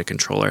shame to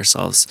control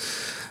ourselves.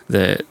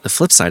 The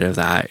flip side of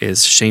that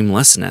is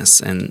shamelessness,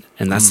 and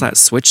that's that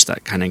switch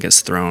that kind of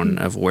gets thrown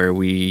of where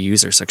we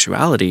use our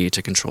sexuality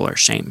to control our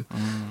shame.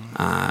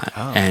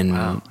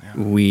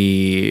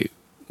 We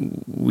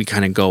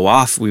kind of go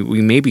off.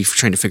 We may be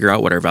trying to figure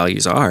out what our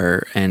values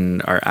are,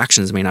 and our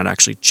actions may not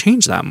actually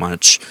change that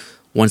much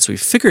once we've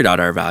figured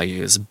out our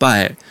values.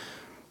 But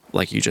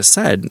like you just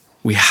said,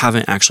 we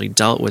haven't actually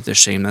dealt with the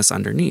shame that's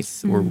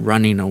underneath. We're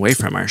running away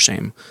from our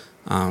shame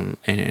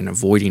and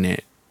avoiding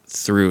it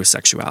through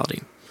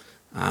sexuality.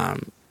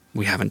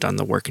 We haven't done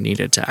the work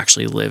needed to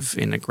actually live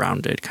in a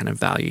grounded kind of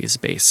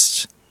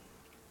values-based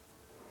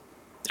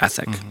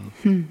ethic.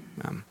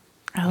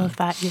 I love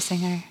that,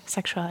 using our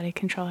sexuality to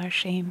control our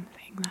shame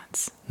thing.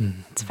 That's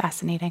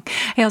fascinating.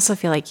 I also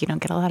feel like you don't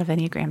get a lot of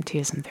Enneagram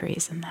 2s and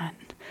 3s in that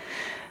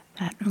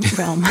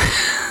realm.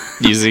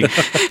 Easy.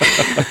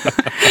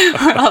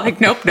 We're all like,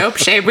 nope,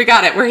 shame. We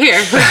got it. We're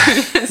here.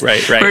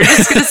 Right. We're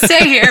just going to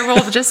stay here.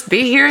 We'll just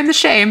be here in the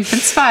shame.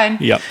 It's fine.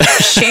 Yep.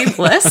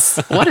 Shameless?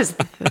 What is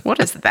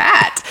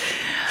that?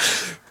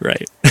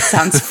 Right.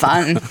 Sounds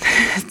fun.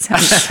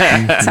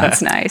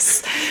 Sounds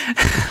nice.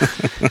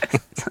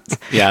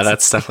 Yeah,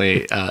 that's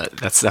definitely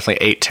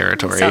 8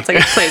 territory. Sounds like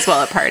it plays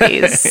well at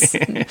parties.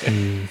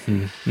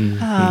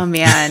 Oh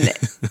man,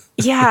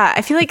 yeah.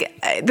 I feel like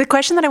the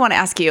question that I want to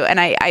ask you, and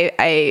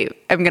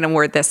I'm going to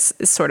word this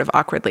sort of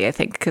awkwardly, I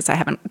think, because I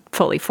haven't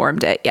fully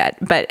formed it yet.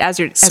 But as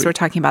we're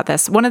talking about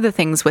this, one of the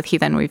things with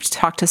Heathen, we've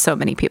talked to so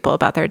many people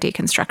about their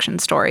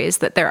deconstruction stories,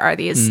 that there are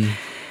these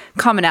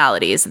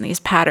commonalities and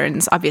these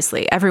patterns.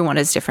 Obviously, everyone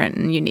is different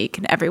and unique,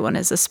 and everyone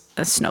is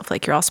a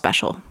snowflake. You're all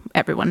special.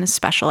 Everyone is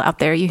special out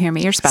there. You hear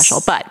me? You're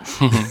special. But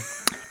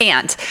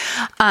and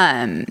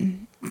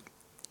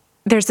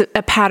there's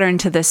a pattern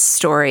to this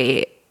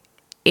story,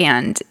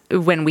 and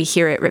when we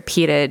hear it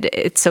repeated,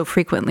 it so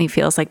frequently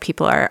feels like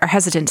people are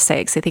hesitant to say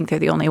it because they think they're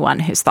the only one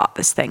who's thought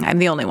this thing. I'm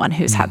the only one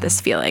who's had this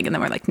feeling, and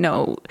then we're like,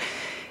 no.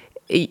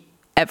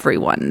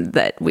 Everyone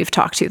that we've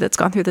talked to that's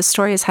gone through this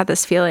story has had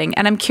this feeling.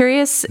 And I'm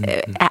curious,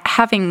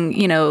 having,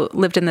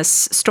 lived in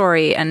this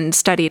story and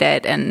studied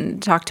it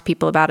and talked to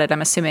people about it,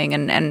 I'm assuming,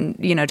 and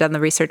done the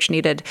research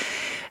needed,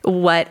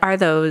 what are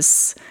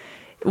those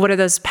what are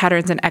those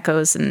patterns and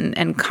echoes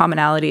and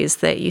commonalities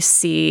that you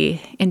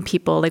see in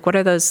people? Like, what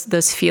are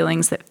those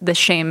feelings that the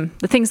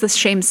things the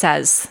shame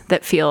says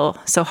that feel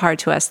so hard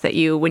to us that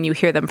when you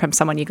hear them from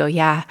someone, you go,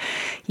 yeah,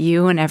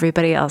 you and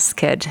everybody else,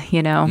 kid,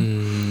 you know?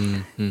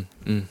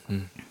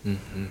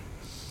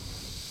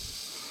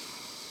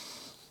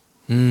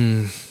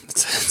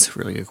 That's a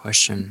really good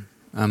question.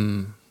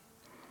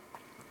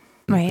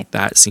 Right.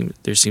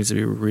 There seems to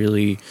be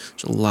really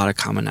a lot of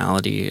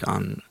commonality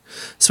on,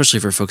 especially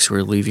for folks who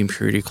are leaving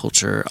purity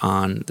culture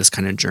on this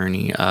kind of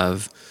journey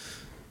of,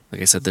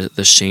 like I said,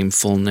 the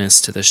shamefulness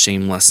to the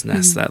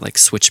shamelessness, that like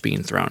switch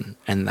being thrown,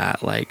 and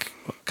that like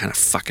kind of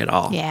fuck it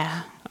all.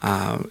 Yeah.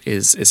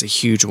 Is a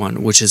huge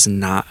one, which is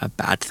not a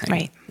bad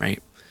thing.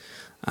 Right.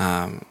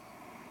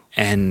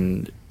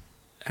 And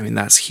I mean,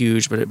 that's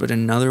huge, but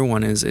another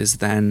one is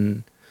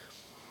then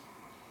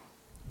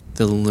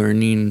the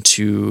learning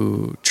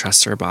to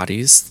trust our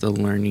bodies, the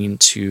learning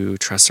to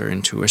trust our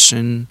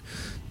intuition,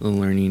 the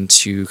learning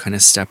to kind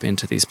of step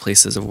into these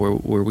places of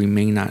where we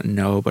may not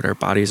know, but our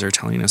bodies are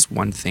telling us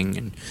one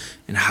thing,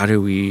 and how do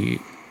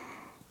we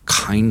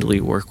kindly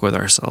work with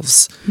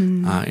ourselves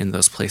in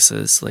those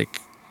places.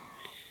 Like,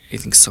 I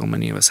think so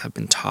many of us have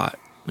been taught,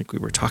 like we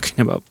were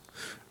talking about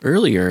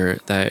earlier,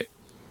 that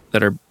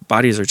our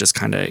bodies are just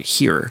kind of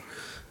here,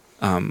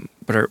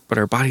 but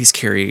our bodies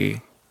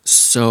carry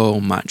so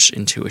much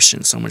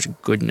intuition, so much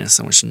goodness,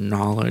 so much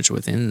knowledge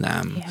within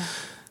them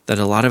that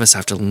a lot of us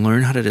have to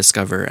learn how to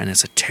discover, and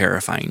it's a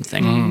terrifying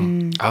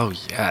thing. Oh,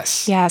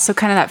 yes. Yeah, so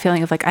kind of that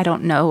feeling of like, I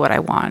don't know what I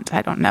want.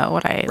 I don't know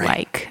what I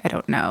like. I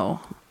don't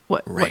know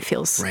what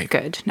feels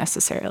good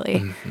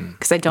necessarily,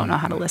 because I don't know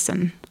how to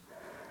listen.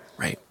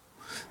 Right.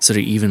 So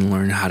to even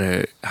learn how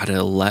to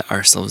let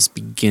ourselves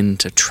begin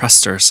to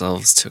trust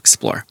ourselves to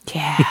explore.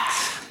 Yeah.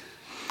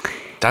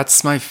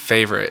 That's my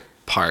favorite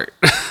part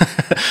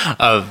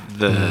of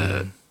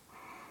the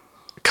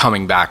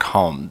coming back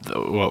home,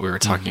 what we were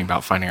talking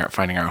about, finding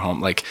our home.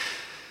 Like,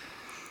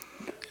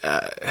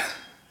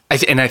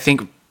 I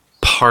think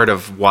part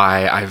of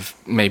why I've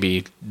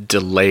maybe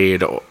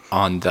delayed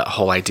on the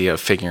whole idea of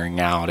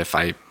figuring out if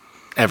I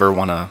ever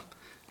want to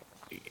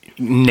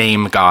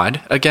name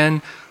God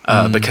again,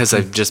 because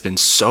I've just been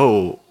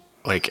so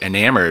like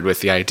enamored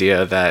with the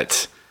idea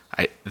that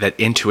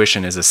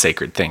intuition is a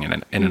sacred thing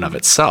in and of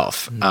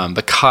itself,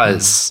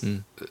 because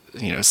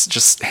you know, it's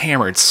just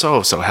hammered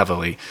so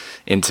heavily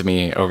into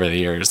me over the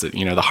years that,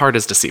 you know, the heart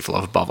is deceitful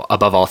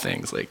above all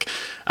things. Like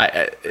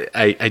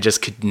I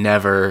just could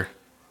never,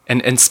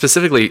 and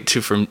specifically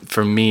too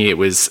for me, it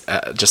was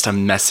just a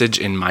message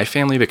in my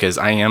family, because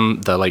I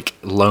am the like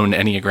lone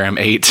Enneagram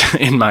 8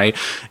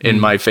 in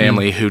my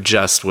family who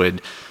just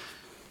would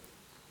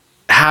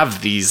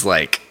have these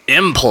like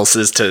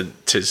impulses to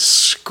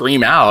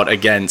scream out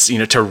against, you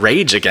know, to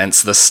rage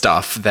against the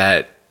stuff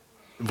that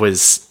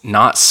was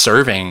not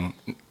serving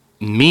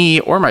me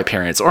or my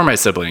parents or my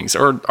siblings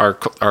or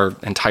our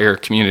entire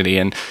community.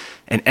 And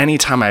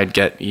anytime I'd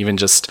get even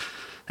just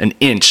an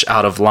inch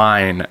out of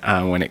line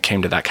when it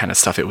came to that kind of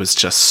stuff, it was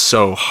just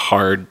so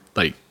hard.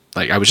 Like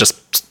I was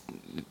just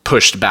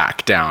pushed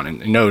back down,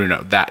 and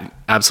no, that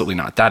absolutely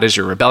not. That is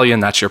your rebellion.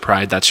 That's your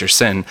pride. That's your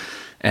sin.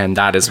 And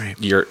that is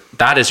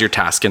your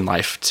task in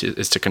life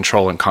is to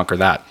control and conquer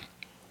that.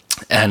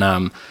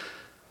 And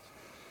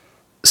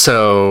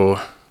so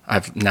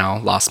I've now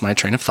lost my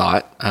train of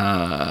thought.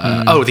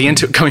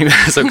 Coming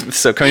back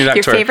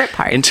your to our favorite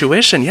part.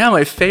 Intuition. Yeah,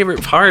 my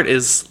favorite part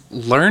is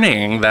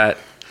learning that.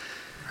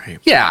 Right.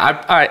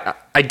 Yeah,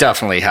 I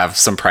definitely have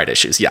some pride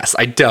issues. Yes,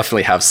 I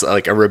definitely have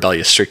like a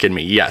rebellious streak in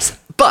me. Yes,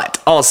 but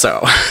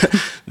also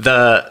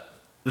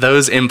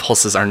those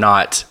impulses are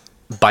not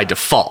by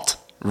default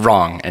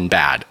wrong and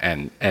bad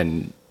and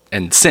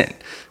sin.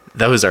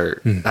 Those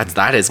are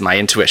that is my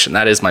intuition.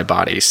 That is my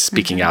body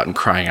speaking out and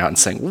crying out and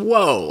saying,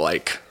 "Whoa!"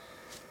 Like,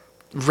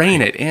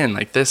 rein it in.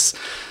 Like this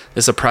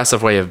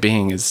oppressive way of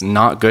being is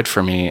not good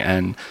for me,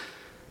 and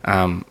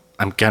I'm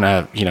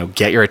gonna, you know,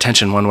 get your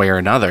attention one way or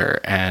another.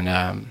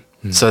 And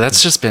so I've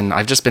just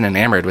been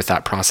enamored with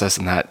that process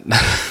and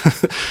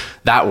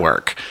that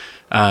work.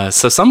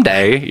 So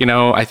someday, you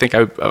know, I think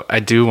I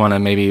do want to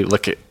maybe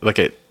look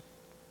at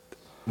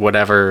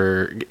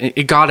whatever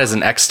God as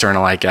an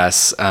external, I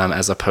guess,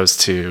 as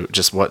opposed to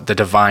just what the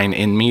divine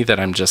in me that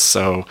I'm just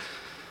so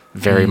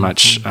very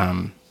much,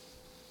 I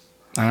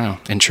don't know,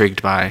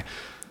 intrigued by.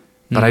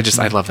 But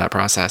I love that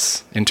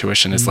process.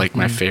 Intuition is like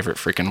my favorite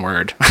freaking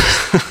word.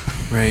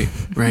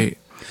 Right.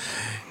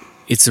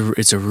 It's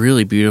a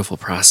really beautiful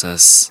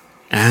process.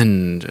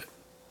 And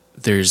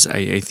there's,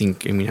 I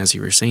think, as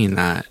you were saying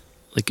that,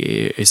 like,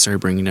 I started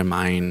bringing to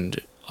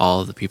mind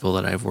all of the people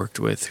that I've worked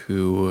with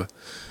who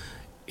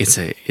it's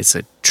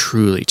a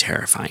truly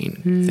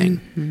terrifying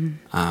thing.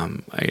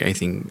 I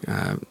think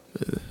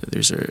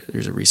there's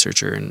a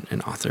researcher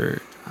and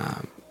author,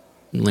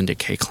 Linda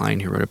K.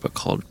 Klein, who wrote a book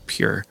called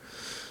Pure,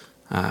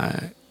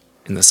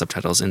 in the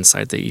subtitles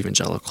Inside the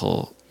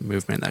Evangelical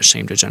Movement That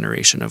Shamed a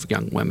Generation of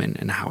Young Women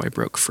and How I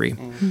Broke Free.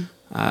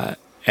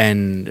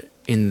 And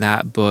in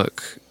that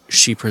book,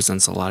 she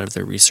presents a lot of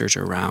the research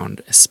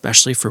around,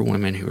 especially for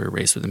women who are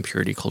raised within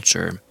purity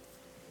culture,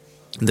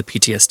 the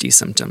PTSD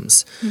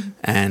symptoms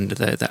and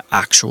the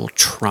actual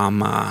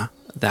trauma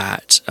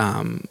that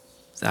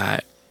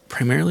that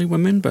primarily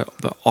women, but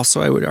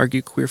also I would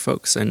argue queer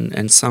folks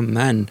and some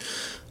men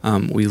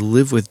we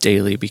live with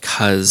daily,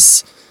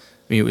 because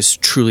it was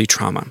truly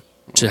trauma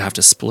to have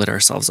to split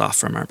ourselves off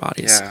from our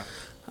bodies.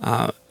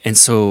 And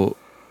so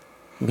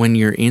when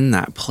you're in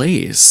that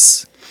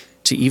place,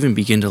 to even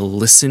begin to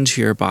listen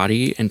to your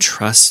body and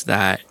trust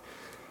that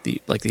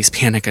these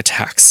panic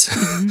attacks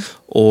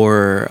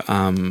or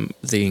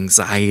the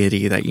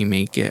anxiety that you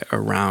may get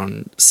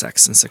around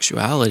sex and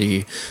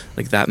sexuality,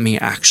 like that may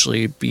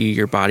actually be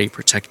your body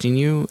protecting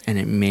you, and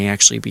it may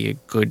actually be a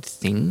good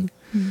thing.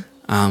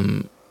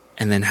 And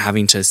then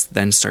having to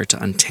then start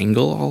to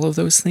untangle all of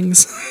those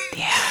things.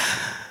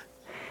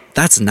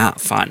 That's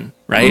not fun,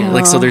 right? No.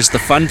 Like, so there's the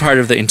fun part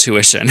of the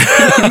intuition.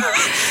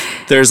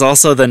 There's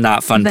also the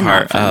not fun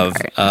part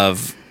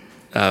of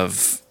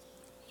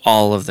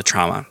all of the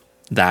trauma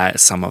that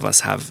some of us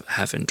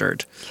have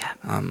endured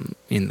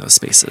in those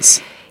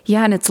spaces.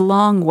 Yeah, and it's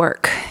long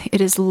work. It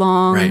is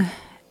long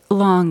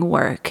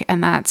work.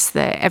 And that's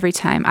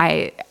everything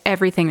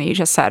that you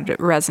just said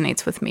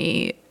resonates with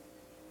me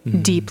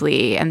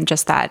deeply. And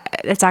just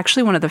that, it's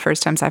actually one of the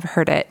first times I've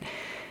heard it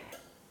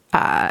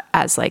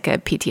as like a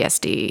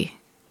PTSD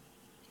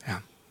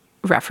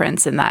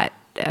reference, and that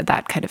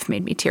kind of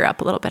made me tear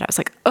up a little bit. I was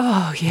like,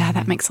 oh yeah,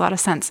 that makes a lot of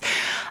sense.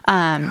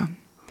 And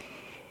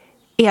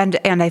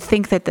I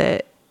think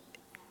that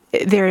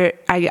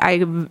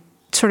I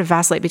sort of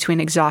vacillate between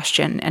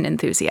exhaustion and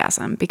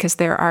enthusiasm, because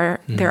there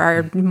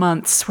are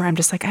months where I'm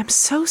just like, I'm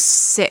so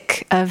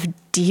sick of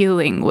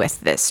dealing with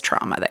this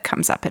trauma that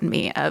comes up in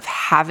me, of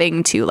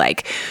having to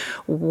like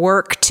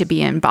work to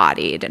be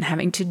embodied and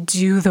having to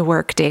do the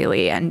work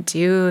daily and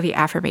do the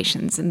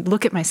affirmations and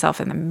look at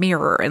myself in the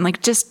mirror and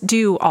like just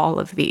do all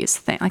of these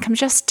things. Like, I'm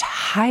just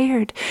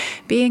tired.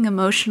 Being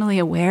emotionally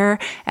aware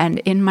and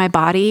in my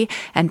body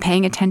and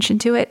paying attention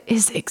to it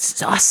is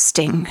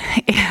exhausting,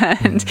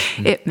 and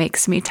it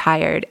makes me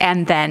tired.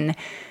 And then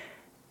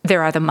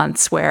there are the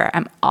months where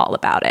I'm all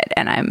about it,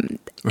 and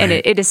and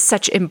it is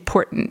such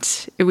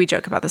important. We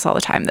joke about this all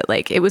the time, that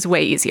like it was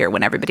way easier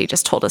when everybody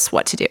just told us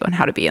what to do and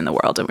how to be in the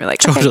world, and we're like,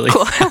 totally. Okay,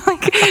 cool,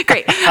 like,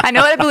 great. I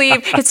know what I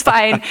believe. It's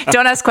fine.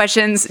 Don't ask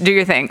questions. Do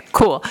your thing.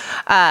 Cool.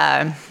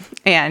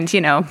 And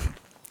you know,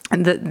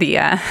 the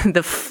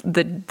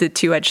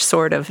two-edged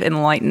sword of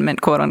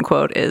enlightenment, quote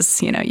unquote,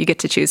 is, you know, you get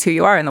to choose who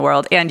you are in the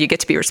world, and you get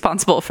to be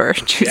responsible for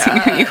choosing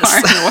who you are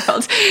in the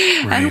world.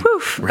 And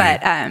woof.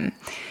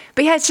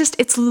 But yeah,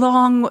 it's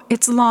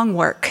long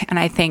work. And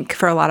I think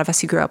for a lot of us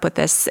who grew up with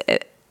this,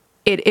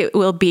 it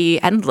will be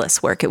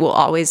endless work. It will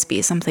always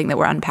be something that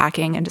we're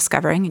unpacking and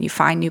discovering, and you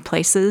find new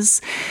places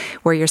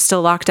where you're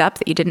still locked up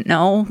that you didn't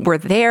know were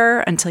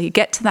there until you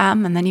get to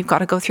them. And then you've got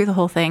to go through the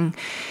whole thing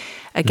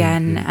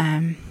again.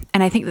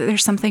 And I think that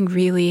there's something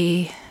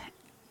really,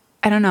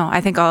 I don't know,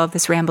 I think all of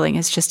this rambling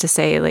is just to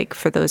say, like,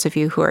 for those of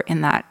you who are in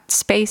that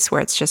space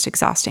where it's just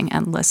exhausting,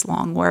 endless,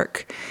 long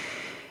work,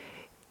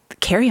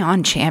 carry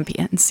on,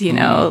 champions, you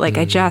know, like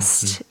I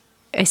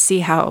see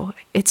how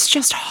it's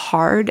just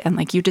hard, and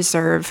like you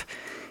deserve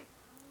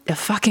a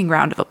fucking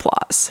round of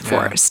applause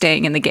for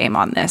staying in the game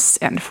on this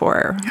and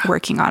for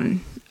working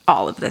on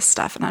all of this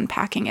stuff and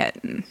unpacking it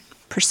and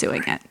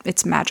pursuing it.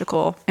 It's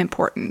magical,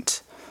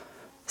 important,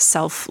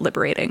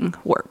 self-liberating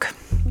work.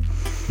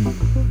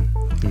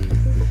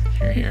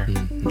 Hear, hear.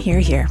 Hear,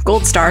 hear.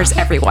 Gold stars,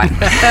 everyone.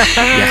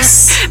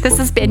 Yes. This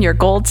has been your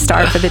gold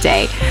star for the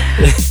day.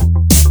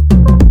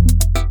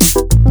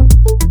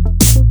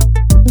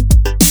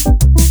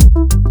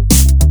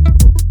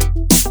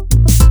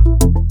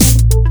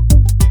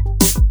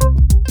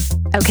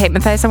 Okay,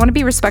 Matthias, I want to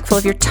be respectful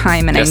of your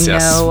time, and I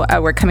know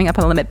we're coming up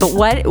on the limit, but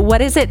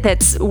what is it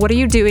what are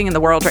you doing in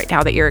the world right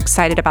now that you're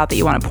excited about, that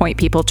you want to point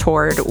people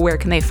toward? Where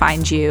can they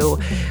find you?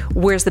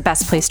 Where's the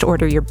best place to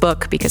order your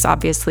book? Because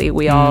obviously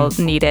we all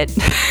need it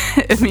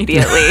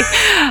immediately.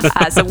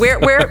 So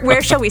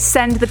where shall we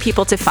send the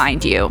people to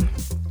find you?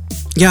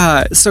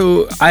 Yeah,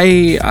 so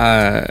I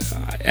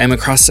am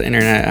across the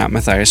internet at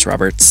Matthias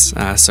Roberts.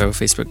 So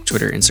Facebook,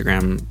 Twitter,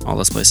 Instagram, all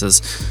those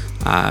places.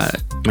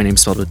 My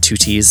name's spelled with 2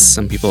 T's.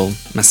 Some people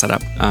mess that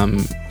up.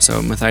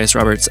 So Matthias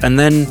Roberts. And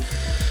then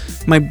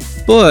my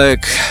book,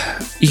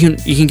 you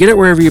can get it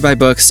wherever you buy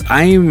books.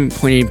 I'm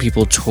pointing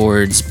people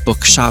towards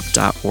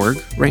bookshop.org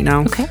right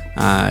now. Okay.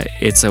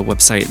 It's a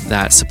website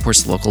that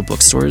supports local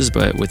bookstores,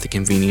 but with the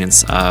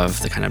convenience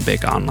of the kind of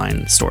big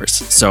online stores.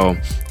 So you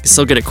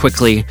still get it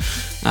quickly,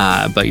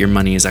 but your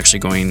money is actually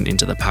going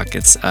into the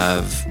pockets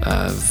of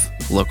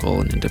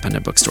local and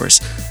independent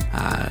bookstores.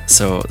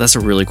 So that's a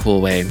really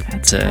cool way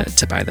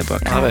to buy the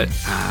book. Love it.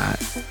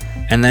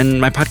 And then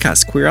my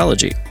podcast,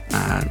 Queerology.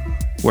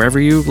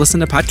 Wherever you listen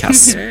to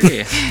podcasts,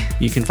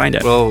 you can find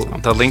it. Well,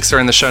 the links are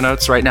in the show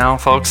notes right now,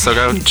 folks. So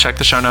go check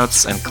the show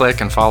notes and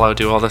click and follow,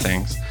 do all the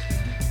things.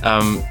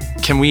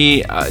 Can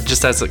we,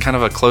 just as a kind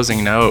of a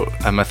closing note,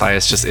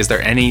 Matthias, is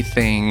there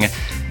anything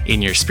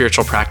in your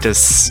spiritual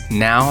practice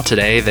now,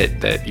 today,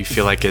 that you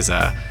feel like is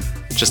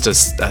just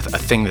a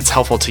thing that's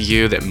helpful to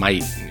you, that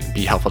might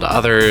be helpful to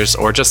others,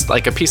 or just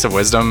like a piece of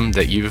wisdom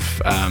that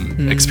you've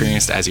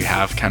experienced as you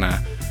have kind of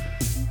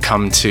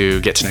come to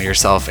get to know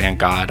yourself and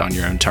God on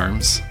your own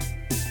terms?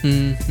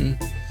 Can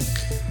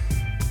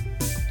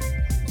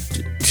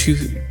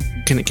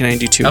I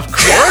do two? Of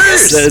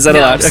course. Is that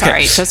allowed?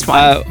 Sorry, just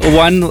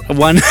one.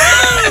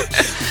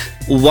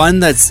 One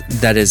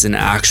that is an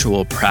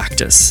actual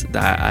practice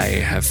that I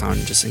have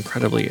found just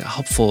incredibly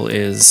helpful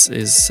is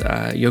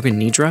yoga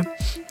nidra.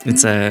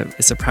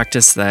 It's a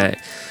practice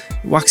that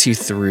walks you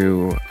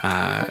through.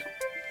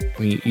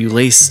 You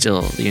lay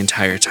still the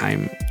entire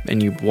time,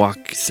 and you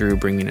walk through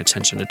bringing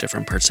attention to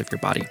different parts of your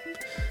body,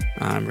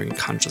 bringing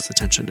conscious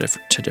attention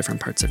to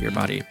different parts of your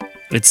body.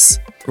 It's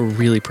a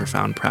really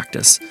profound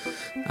practice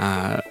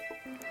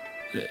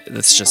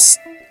that's just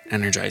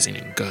energizing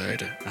and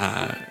good.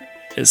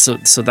 So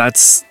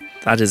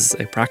that is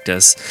a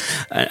practice.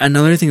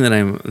 Another thing that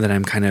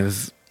I'm kind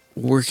of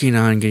working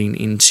on getting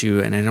into,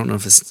 and I don't know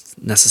if it's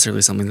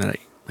necessarily something that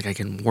I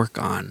can work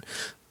on,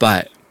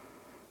 but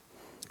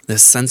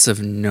this sense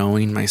of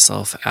knowing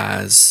myself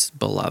as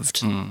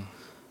beloved,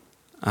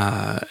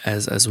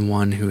 as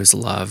one who is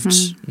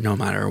loved no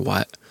matter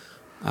what.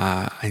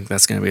 I think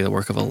that's going to be the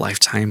work of a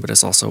lifetime, but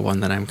it's also one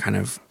that I'm kind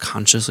of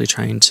consciously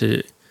trying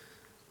to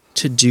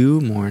do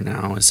more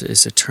now, is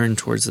to turn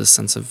towards this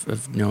sense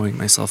of knowing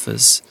myself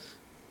as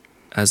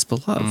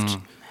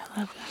beloved. I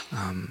love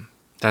that.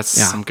 That's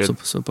some good.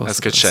 That's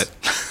good shit.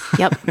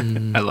 Yep.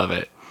 I love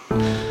it.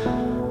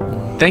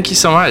 Thank you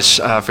so much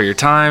for your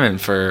time and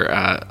for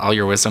all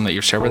your wisdom that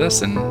you've shared with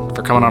us, and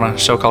for coming on a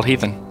show called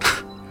Heathen.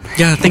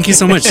 Yeah, thank you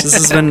so much. This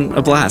has been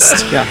a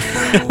blast. Yeah.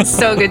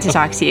 So good to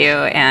talk to you,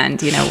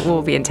 and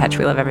we'll be in touch.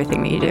 We love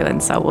everything that you do,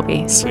 and so we'll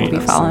be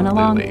following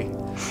along.